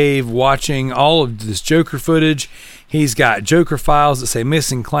Batcave watching all of this Joker footage. He's got Joker files that say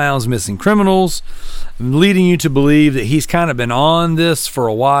missing clowns, missing criminals, leading you to believe that he's kind of been on this for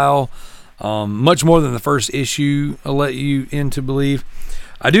a while, much more than the first issue will let you in to believe.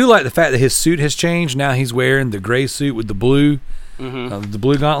 I do like the fact that his suit has changed. Now he's wearing the gray suit with the blue, the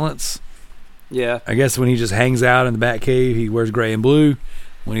blue gauntlets. Yeah. I guess when he just hangs out in the Batcave, he wears gray and blue.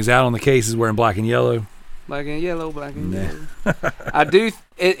 When he's out on the case, he's wearing black and yellow. Black and yellow, black and yellow. I do.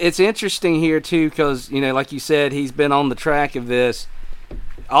 It's interesting here too, because like you said, he's been on the track of this.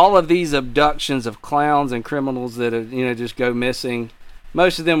 All of these abductions of clowns and criminals that have, just go missing.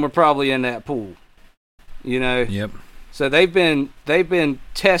 most of them were probably in that pool. You know. Yep. So they've been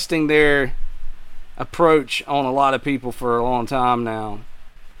testing their approach on a lot of people for a long time now,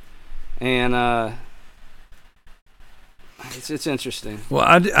 and it's interesting. Well,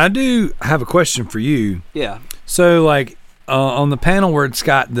 I do have a question for you. Yeah. So, like, on the panel where it's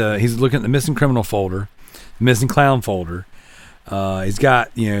got he's looking at the missing criminal folder, the missing clown folder. He's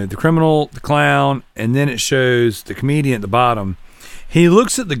got, the criminal, the clown, and then it shows the comedian at the bottom. He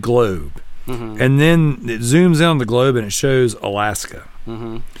looks at the globe, and then it zooms in on the globe and it shows Alaska,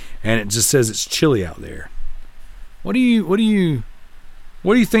 and it just says it's chilly out there. What do you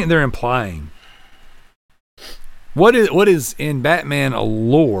think they're implying? What is in Batman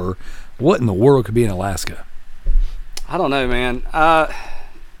lore? What in the world could be in Alaska? I don't know, man.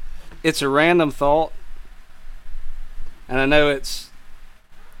 It's a random thought, and I know it's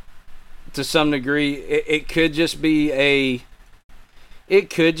to some degree. It could just be a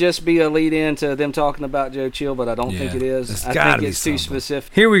lead in to them talking about Joe Chill, but I don't think it is. I think it's too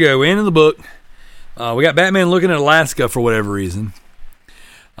specific. Here we go. We're into the book. We got Batman looking at Alaska for whatever reason,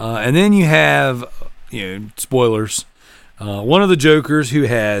 and then you have, spoilers. One of the Jokers who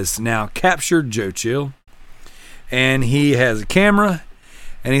has now captured Joe Chill, and he has a camera,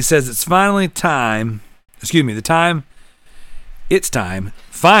 and he says it's finally time. Excuse me, it's time.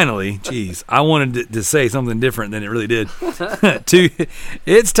 Finally, geez, I wanted to say something different than it really did.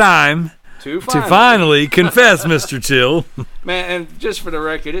 It's time to finally confess, Mr. Chill. Man, and just for the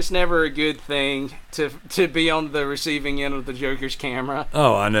record, it's never a good thing to be on the receiving end of the Joker's camera.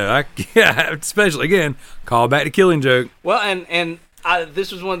 Oh, I know. Especially, again, call back to Killing Joke. Well, and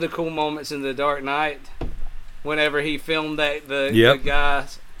this was one of the cool moments in The Dark Knight, whenever he filmed the guy.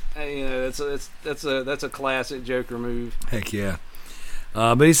 That's a classic Joker move. Heck yeah.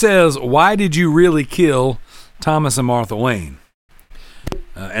 But he says, why did you really kill Thomas and Martha Wayne?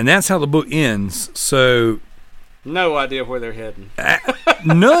 And that's how the book ends. So no idea where they're heading.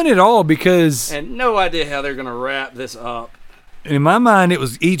 None at all, because... And no idea how they're going to wrap this up. In my mind,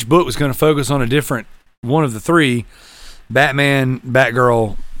 each book was going to focus on a different one of the three: Batman,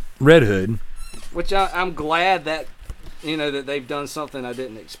 Batgirl, Red Hood. Which I'm glad that that they've done something I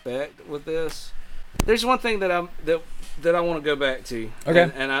didn't expect with this. There's one thing that I want to go back to.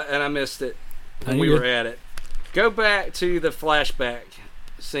 Okay. And I missed it when we were at it. Go back to the flashback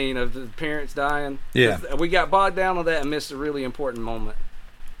scene of the parents dying. Yeah. We got bogged down on that and missed a really important moment.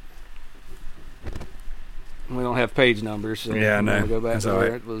 We don't have page numbers, so yeah, no. Go back That's to all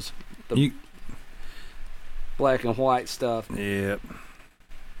where right. it was the black and white stuff. Yep.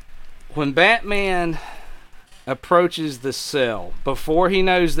 When Batman approaches the cell, before he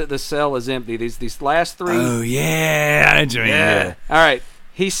knows that the cell is empty, these last three. Oh yeah, I mean, yeah. All right.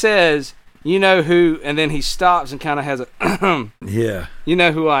 He says, "You know who," and then he stops and kind of has a yeah. "You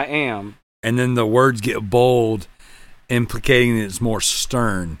know who I am." And then the words get bold, implicating that it's more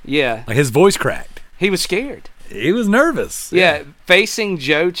stern. Yeah. Like his voice cracked. He was scared. He was nervous. Yeah. Facing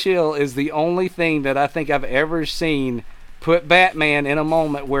Joe Chill is the only thing that I think I've ever seen put Batman in a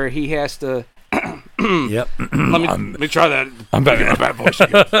moment where he has to. Yep. Let me try that. I'm back in my bad voice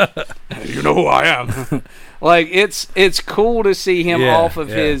again. You know who I am. Like it's cool to see him off of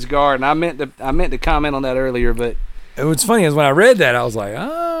his guard. And I meant to comment on that earlier, but what's funny is when I read that, I was like,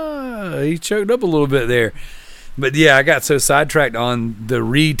 he choked up a little bit there. But yeah, I got so sidetracked on the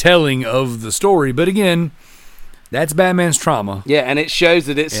retelling of the story. But again, that's Batman's trauma. Yeah, and it shows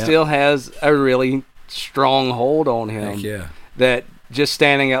that it still has a really strong hold on him. Heck yeah. That just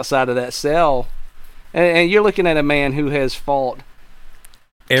standing outside of that cell, and you're looking at a man who has fought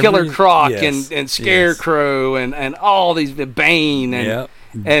Killer Croc and Scarecrow and all these, Bane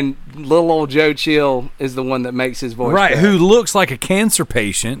and little old Joe Chill is the one that makes his voice right, back. who looks like a cancer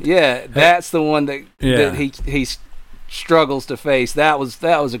patient. Yeah, that's the one that he struggles to face. That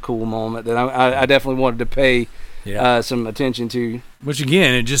was a cool moment that I definitely wanted to pay some attention to. Which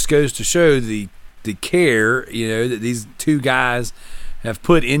again, it just goes to show the care that these two guys have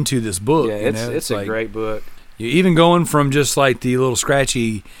put into this book. Yeah, it's a great book. Even going from just like the little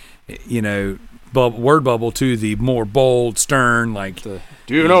scratchy, word bubble to the more bold, stern, like. Do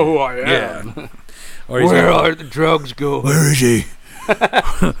you know who I am? Yeah. Where are the drugs going? Where is he?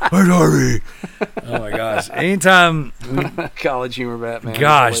 Where's Harvey? Oh my gosh! Anytime. College humor, Batman.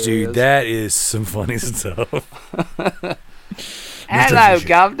 Gosh, dude, that is some funny stuff. Hello,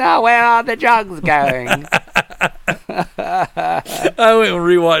 Governor. Where are the drugs going? I went and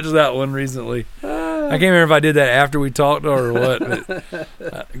rewatched that one recently. I can't remember if I did that after we talked or what.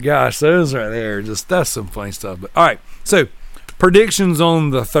 But, gosh, those right there, that's some funny stuff. But all right, so predictions on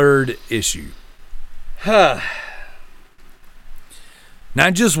the third issue.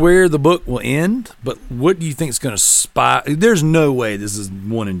 Not just where the book will end, but what do you think is going to spy? There's no way this is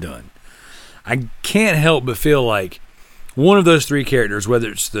one and done. I can't help but feel like one of those three characters, whether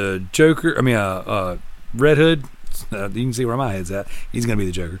it's the Joker, Red Hood, you can see where my head's at. He's going to be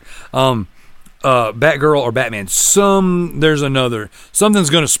the Joker. Batgirl or Batman. Something's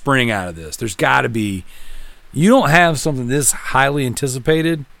going to spring out of this. There's got to be. You don't have something this highly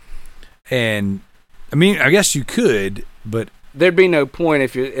anticipated, and I mean, I guess you could, but there'd be no point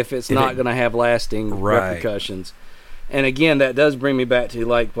if it's not going to have lasting repercussions. And again, that does bring me back to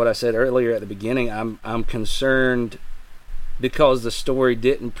like what I said earlier at the beginning. I'm concerned because the story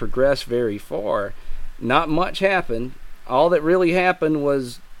didn't progress very far. Not much happened. All that really happened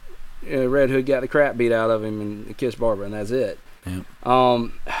was Red Hood got the crap beat out of him and kissed Barbara, and that's it. Yeah.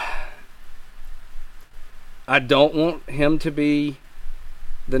 I don't want him to be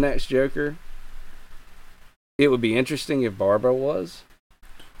the next Joker. It would be interesting if Barbara was.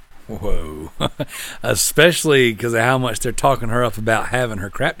 Whoa. Especially because of how much they're talking her up about having her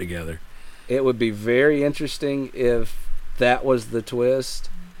crap together. It would be very interesting if that was the twist.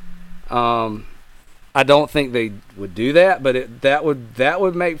 I don't think they would do that, but that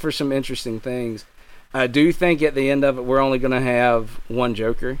would make for some interesting things. I do think at the end of it, we're only going to have one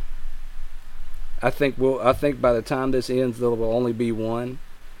Joker. I think by the time this ends, there will only be one.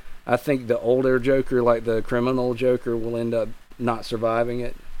 I think the older Joker, like the criminal Joker, will end up not surviving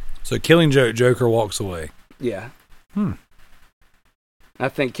it. So Killing Joker walks away. Yeah. I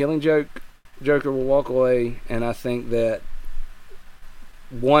think Killing Joker will walk away, and I think that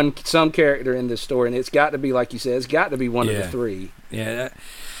some character in this story, and it's got to be, like you said, it's got to be one of the three. Yeah.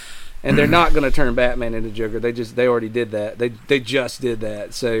 And they're not going to turn Batman into Joker. They already did that. They just did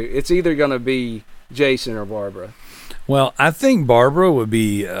that. So it's either going to be Jason or Barbara. Well, I think Barbara would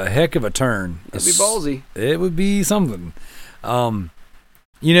be a heck of a turn. It'd be ballsy. It would be something. And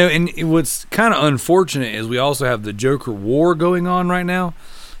what's kind of unfortunate is we also have the Joker war going on right now.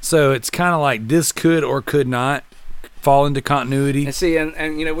 So it's kind of like this could or could not fall into continuity. And see, and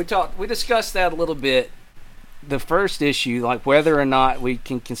we discussed that a little bit. The first issue, like whether or not we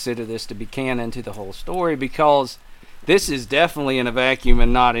can consider this to be canon to the whole story, because this is definitely in a vacuum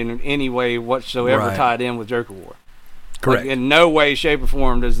and not in any way whatsoever tied in with Joker War. Correct. Like in no way, shape, or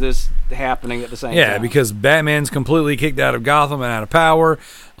form does this happening at the same time. Yeah, because Batman's completely kicked out of Gotham and out of power.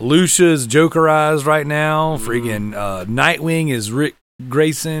 Lucia's Jokerized right now. Freaking Nightwing is Rich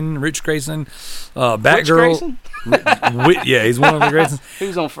Grayson. Batgirl. Yeah, he's one of the Graysons.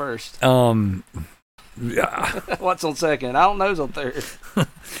 Who's on first? What's on second? I don't know who's on third.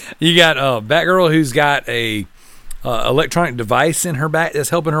 You got Batgirl, who's got a electronic device in her back that's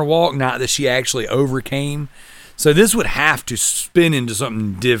helping her walk, not that she actually overcame. So this would have to spin into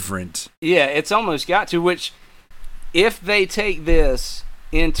something different. Yeah, it's almost got to, which if they take this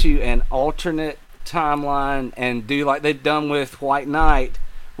into an alternate timeline and do like they've done with White Knight,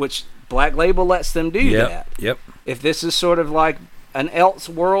 which Black Label lets them do that. Yep. If this is sort of like an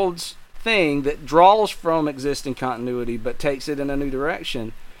Elseworlds thing that draws from existing continuity but takes it in a new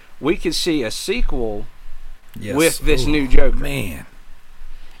direction, we could see a sequel with this new Joker. Man.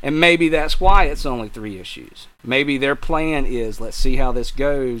 And maybe that's why it's only 3 issues. Maybe their plan is, let's see how this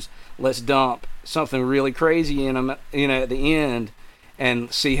goes. Let's dump something really crazy in them, at the end,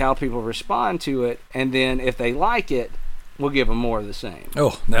 and see how people respond to it. And then if they like it, we'll give them more of the same.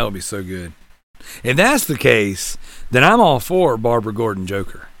 Oh, that would be so good. If that's the case, then I'm all for Barbara Gordon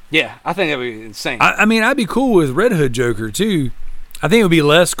Joker. Yeah, I think that would be insane. I mean, I'd be cool with Red Hood Joker, too. I think it would be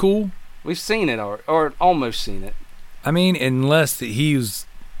less cool. We've seen it, or almost seen it. I mean, unless he was...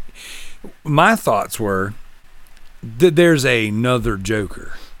 My thoughts were that there's another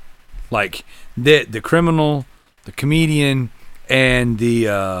Joker. Like, that the criminal, the comedian, and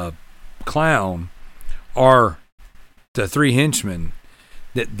the clown are the 3 henchmen.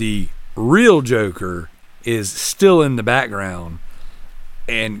 That the real Joker is still in the background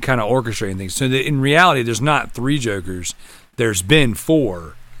and kind of orchestrating things. So that in reality, there's not 3 Jokers. There's been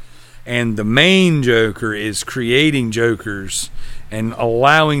 4. And the main Joker is creating Jokers and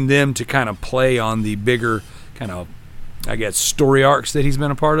allowing them to kind of play on the bigger kind of, I guess, story arcs that he's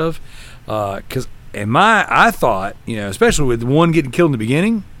been a part of. Because I thought, especially with one getting killed in the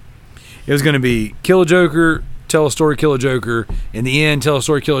beginning, it was going to be kill a Joker, tell a story, kill a Joker. In the end, tell a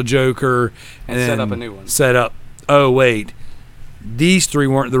story, kill a Joker. And then set up a new one. Set up, oh, wait, these 3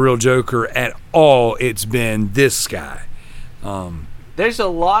 weren't the real Joker at all. It's been this guy. There's a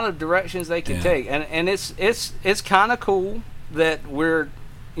lot of directions they can take, and it's kind of cool that we're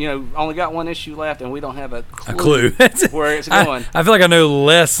only got one issue left, and we don't have a A clue. where it's going. I feel like I know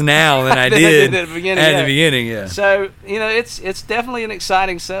less now than I did at the beginning. Yeah. So it's definitely an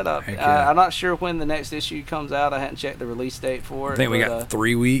exciting setup. Heck yeah. I'm not sure when the next issue comes out. I hadn't checked the release date for it. I think we got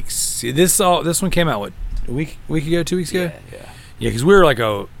 3 weeks. See, this one came out a week ago, 2 weeks ago. Yeah. Yeah, because we were like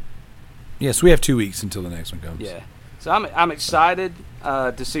so we have 2 weeks until the next one comes. Yeah. So I'm excited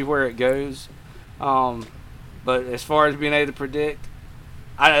to see where it goes. But as far as being able to predict,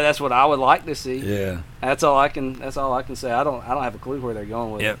 I know that's what I would like to see. Yeah. That's all I can say. I don't have a clue where they're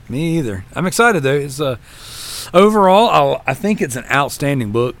going with it. Yep, me either. I'm excited though. It's overall, I think it's an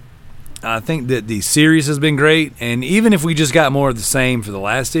outstanding book. I think that the series has been great, and even if we just got more of the same for the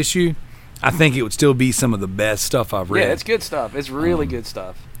last issue, I think it would still be some of the best stuff I've read. Yeah, it's good stuff. It's really good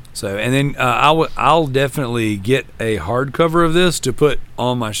stuff. So, and then I'll definitely get a hardcover of this to put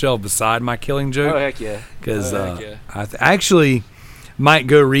on my shelf beside my Killing Joke. Oh heck yeah! Because I actually might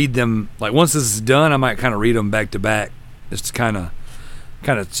go read them. Like once this is done, I might kind of read them back to back. It's kind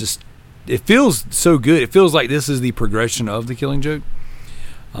of just. It feels so good. It feels like this is the progression of the Killing Joke.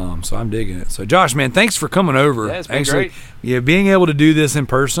 So I'm digging it. So Josh, man, thanks for coming over. Yeah, it's been great. Yeah, being able to do this in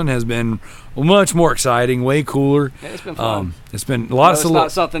person has been much more exciting, way cooler. Yeah, it's been fun. It's been a lot of. It's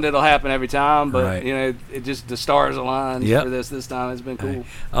not something that'll happen every time, but Right. it just the stars aligned for this time. It's been cool.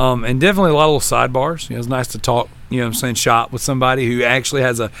 And definitely a lot of little sidebars. It's nice to talk. I'm saying, shop with somebody who actually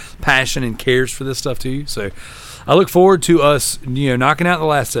has a passion and cares for this stuff too. So I look forward to us, knocking out the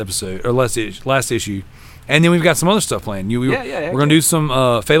last episode or last issue. And then we've got some other stuff planned. We're going to do some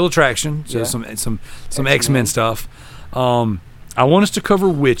Fatal Attraction, so some X-Men stuff. I want us to cover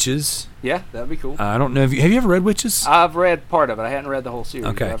Witches. Yeah, that'd be cool. I don't know. Have you ever read Witches? I've read part of it. I hadn't read the whole series.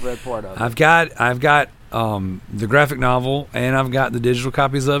 Okay. But I've read part of it. I've got the graphic novel, and I've got the digital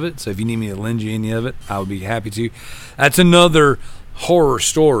copies of it. So if you need me to lend you any of it, I would be happy to. That's another horror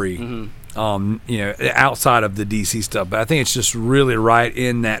story. Mm-hmm. Outside of the DC stuff, but I think it's just really right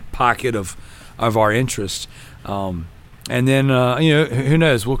in that pocket of our interest. And then who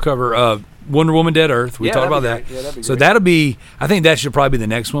knows, we'll cover Wonder Woman Dead Earth. We talked about that. Yeah, that'd be so great. that'll be, I think that should probably be the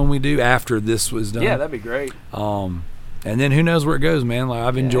next one we do after this was done. Yeah, that'd be great. And then who knows where it goes, man. Like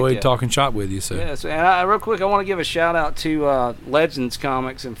I've enjoyed talking shop with you. So yes, and real quick, I want to give a shout out to Legends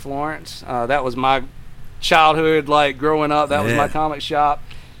Comics in Florence. That was my childhood, like growing up. That was my comic shop,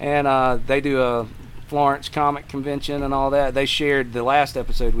 and they do a Florence Comic Convention and all that. They shared the last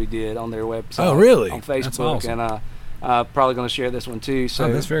episode we did on their website. Oh, really? On Facebook. That's awesome. And probably going to share this one too.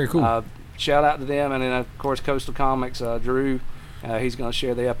 So that's very cool. Shout out to them, and then of course Coastal Comics, Drew. He's going to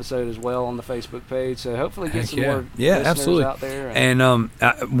share the episode as well on the Facebook page. So hopefully get some more listeners absolutely. out there. And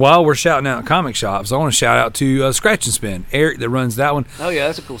while we're shouting out comic shops, I want to shout out to Scratch and Spin, Eric that runs that one. Oh yeah,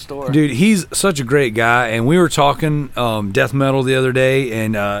 that's a cool story, dude. He's such a great guy, and we were talking death metal the other day,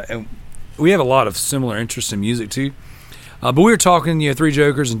 and we have a lot of similar interests in music too. But we were talking, Three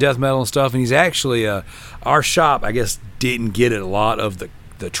Jokers and death metal and stuff, and he's actually our shop, I guess, didn't get a lot of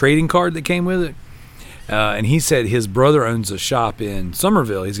the trading card that came with it. And he said his brother owns a shop in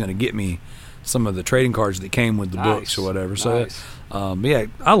Somerville. He's going to get me some of the trading cards that came with the books or whatever. So,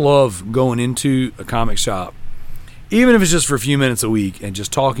 I love going into a comic shop, even if it's just for a few minutes a week, and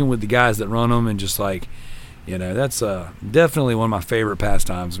just talking with the guys that run them, and just like, that's definitely one of my favorite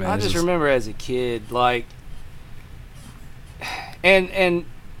pastimes, man. I just remember as a kid, like, and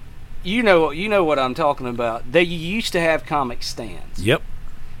you know what I'm talking about. They used to have comic stands. Yep.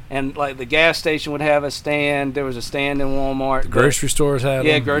 And like the gas station would have a stand. There was a stand in Walmart. The grocery stores had them.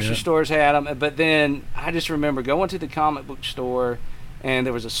 Yeah, grocery stores had them. But then I just remember going to the comic book store, and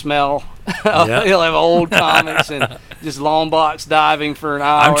there was a smell of old comics and just long box diving for an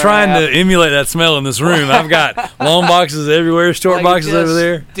hour. I'm trying to emulate that smell in this room. I've got long boxes everywhere, short boxes over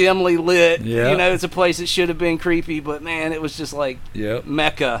there. Dimly lit. Yeah. It's a place that should have been creepy, but man, it was just like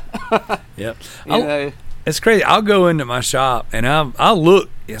Mecca. Yep. It's crazy. I'll go into my shop and I'll look.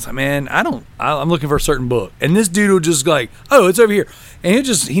 It's like, man, I'm looking for a certain book, and this dude will just like, oh, it's over here, and he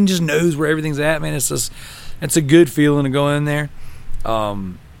just knows where everything's at, man. It's a good feeling to go in there.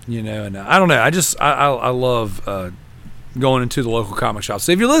 And I don't know. I love going into the local comic shop.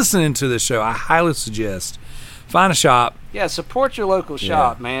 So if you're listening to this show, I highly suggest find a shop. Yeah, support your local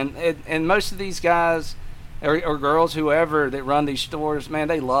shop, man. And most of these guys or girls, whoever that run these stores, man,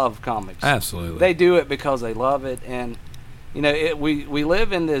 they love comics. Absolutely. They do it because they love it. And, we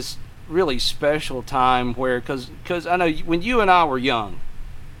live in this really special time where, because I know when you and I were young,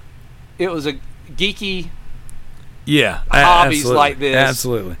 it was a geeky hobbies like this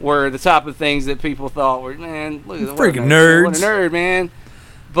were the type of things that people thought were, man, look at the freaking nerds. What a nerd, man.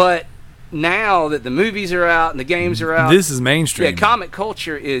 But now that the movies are out and the games are out, this is mainstream. Yeah, comic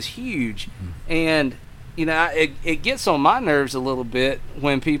culture is huge, and it gets on my nerves a little bit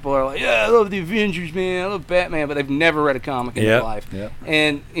when people are like, "Yeah, I love the Avengers, man. I love Batman," but they've never read a comic in their life. Yep.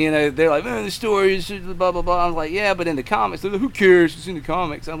 And they're like, "Man, the story is blah blah blah." I'm like, "Yeah, but in the comics, they're like, who cares? It's in the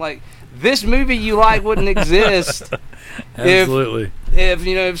comics." I'm like, "This movie you like wouldn't exist Absolutely.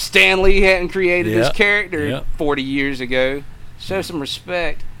 if Stan Lee hadn't created this character 40 years ago." Show some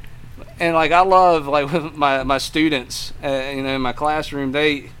respect. And like I love like with my students, in my classroom,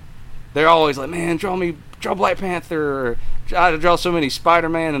 they're always like, "Man, draw Black Panther," or I draw so many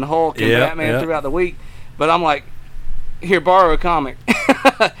Spider-Man and Hulk and Batman throughout the week. But I'm like, here, borrow a comic,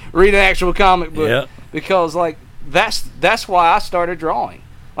 read an actual comic book, because like that's why I started drawing.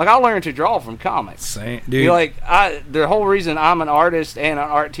 Like I learned to draw from comics. Same, dude. The whole reason I'm an artist and an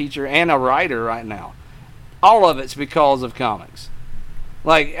art teacher and a writer right now, all of it's because of comics.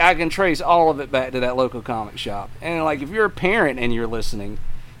 Like I can trace all of it back to that local comic shop. And like if you're a parent and you're listening,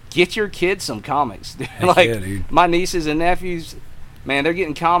 get your kids some comics. Dude. My nieces and nephews, man, they're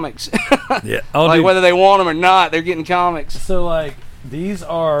getting comics. Dude. Whether they want them or not, they're getting comics. So like these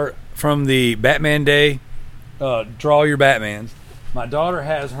are from the Batman Day. Draw your Batmans. My daughter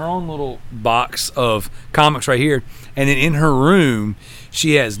has her own little box of comics right here, and then in her room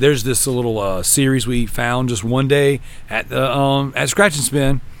there's this little series we found just one day at the at Scratch and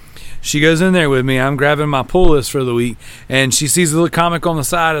Spin. She goes in there with me. I'm grabbing my pull list for the week, and she sees a little comic on the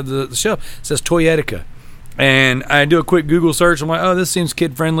side of the shelf. It says Toyetica. And I do a quick Google search. I'm like, oh, this seems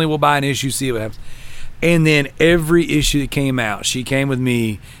kid-friendly. We'll buy an issue, see what happens. And then every issue that came out, she came with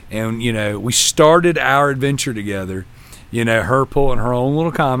me, and, we started our adventure together. Her pulling her own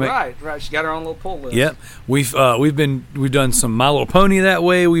little comic. Right. She got her own little pull list. Yep. We've done some My Little Pony that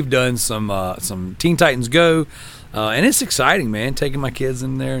way. We've done some Teen Titans Go. And it's exciting, man, taking my kids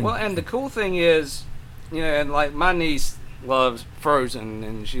in there. And the cool thing is, and like my niece loves Frozen,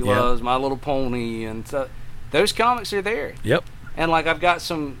 and she loves My Little Pony, and so those comics are there. Yep. And like I've got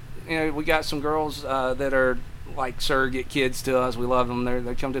some, we got some girls that are like surrogate kids to us. We love them.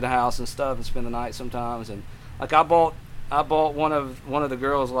 They come to the house and stuff and spend the night sometimes. And like I bought one of the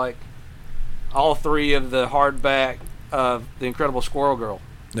girls like all three of the hardback of The Incredible Squirrel Girl.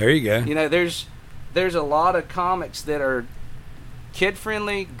 There you go. There's a lot of comics that are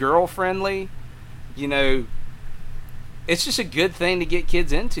kid-friendly, girl-friendly. It's just a good thing to get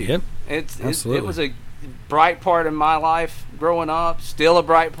kids into. Yep, It was a bright part of my life growing up, still a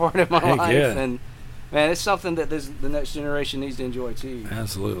bright part of my life. Yeah. And, man, it's something that the next generation needs to enjoy, too.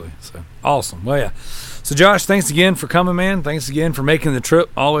 Absolutely. So awesome. Well, yeah. So, Josh, thanks again for coming, man. Thanks again for making the trip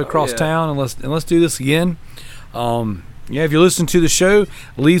all the way across town. And let's do this again. If you listen to the show,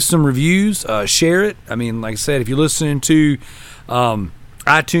 leave some reviews, share it. I mean, like I said, if you're listening to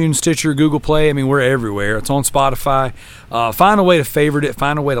iTunes, Stitcher, Google Play, we're everywhere. It's on Spotify. Find a way to favorite it,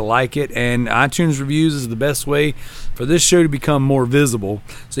 find a way to like it, and iTunes reviews is the best way for this show to become more visible.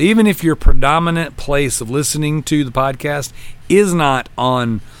 So even if your predominant place of listening to the podcast is not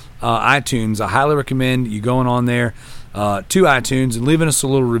on iTunes, I highly recommend you going on there to iTunes and leaving us a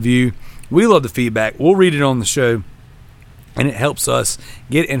little review. We love the feedback. We'll read it on the show. And it helps us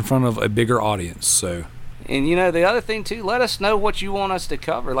get in front of a bigger audience. So, and the other thing too, let us know what you want us to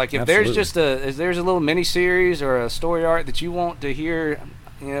cover. Like if there's just if there's a little mini series or a story arc that you want to hear,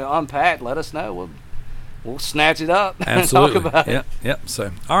 unpacked, let us know. We'll snatch it up and talk about it. Yep.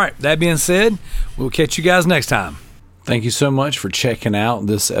 So, all right. That being said, we'll catch you guys next time. Thank you so much for checking out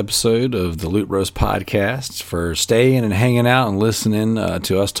this episode of the Loot Roast Podcast, for staying and hanging out and listening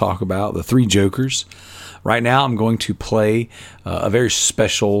to us talk about the Three Jokers. Right now, I'm going to play a very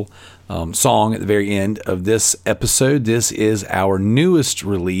special song at the very end of this episode. This is our newest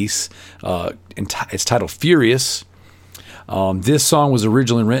release. It's titled Furious. This song was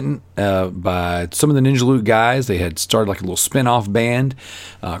originally written by some of the Ninja Loot guys. They had started like a little spin-off band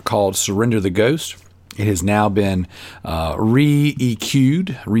called Surrender the Ghost. It has now been re-EQ'd,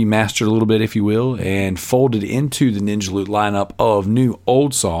 remastered a little bit, if you will, and folded into the Ninja Loot lineup of new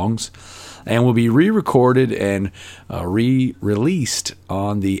old songs, and will be re-recorded and re-released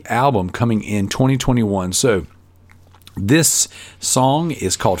on the album coming in 2021. So this song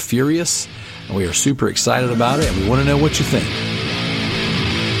is called Furious, and we are super excited about it, and we want to know what you think.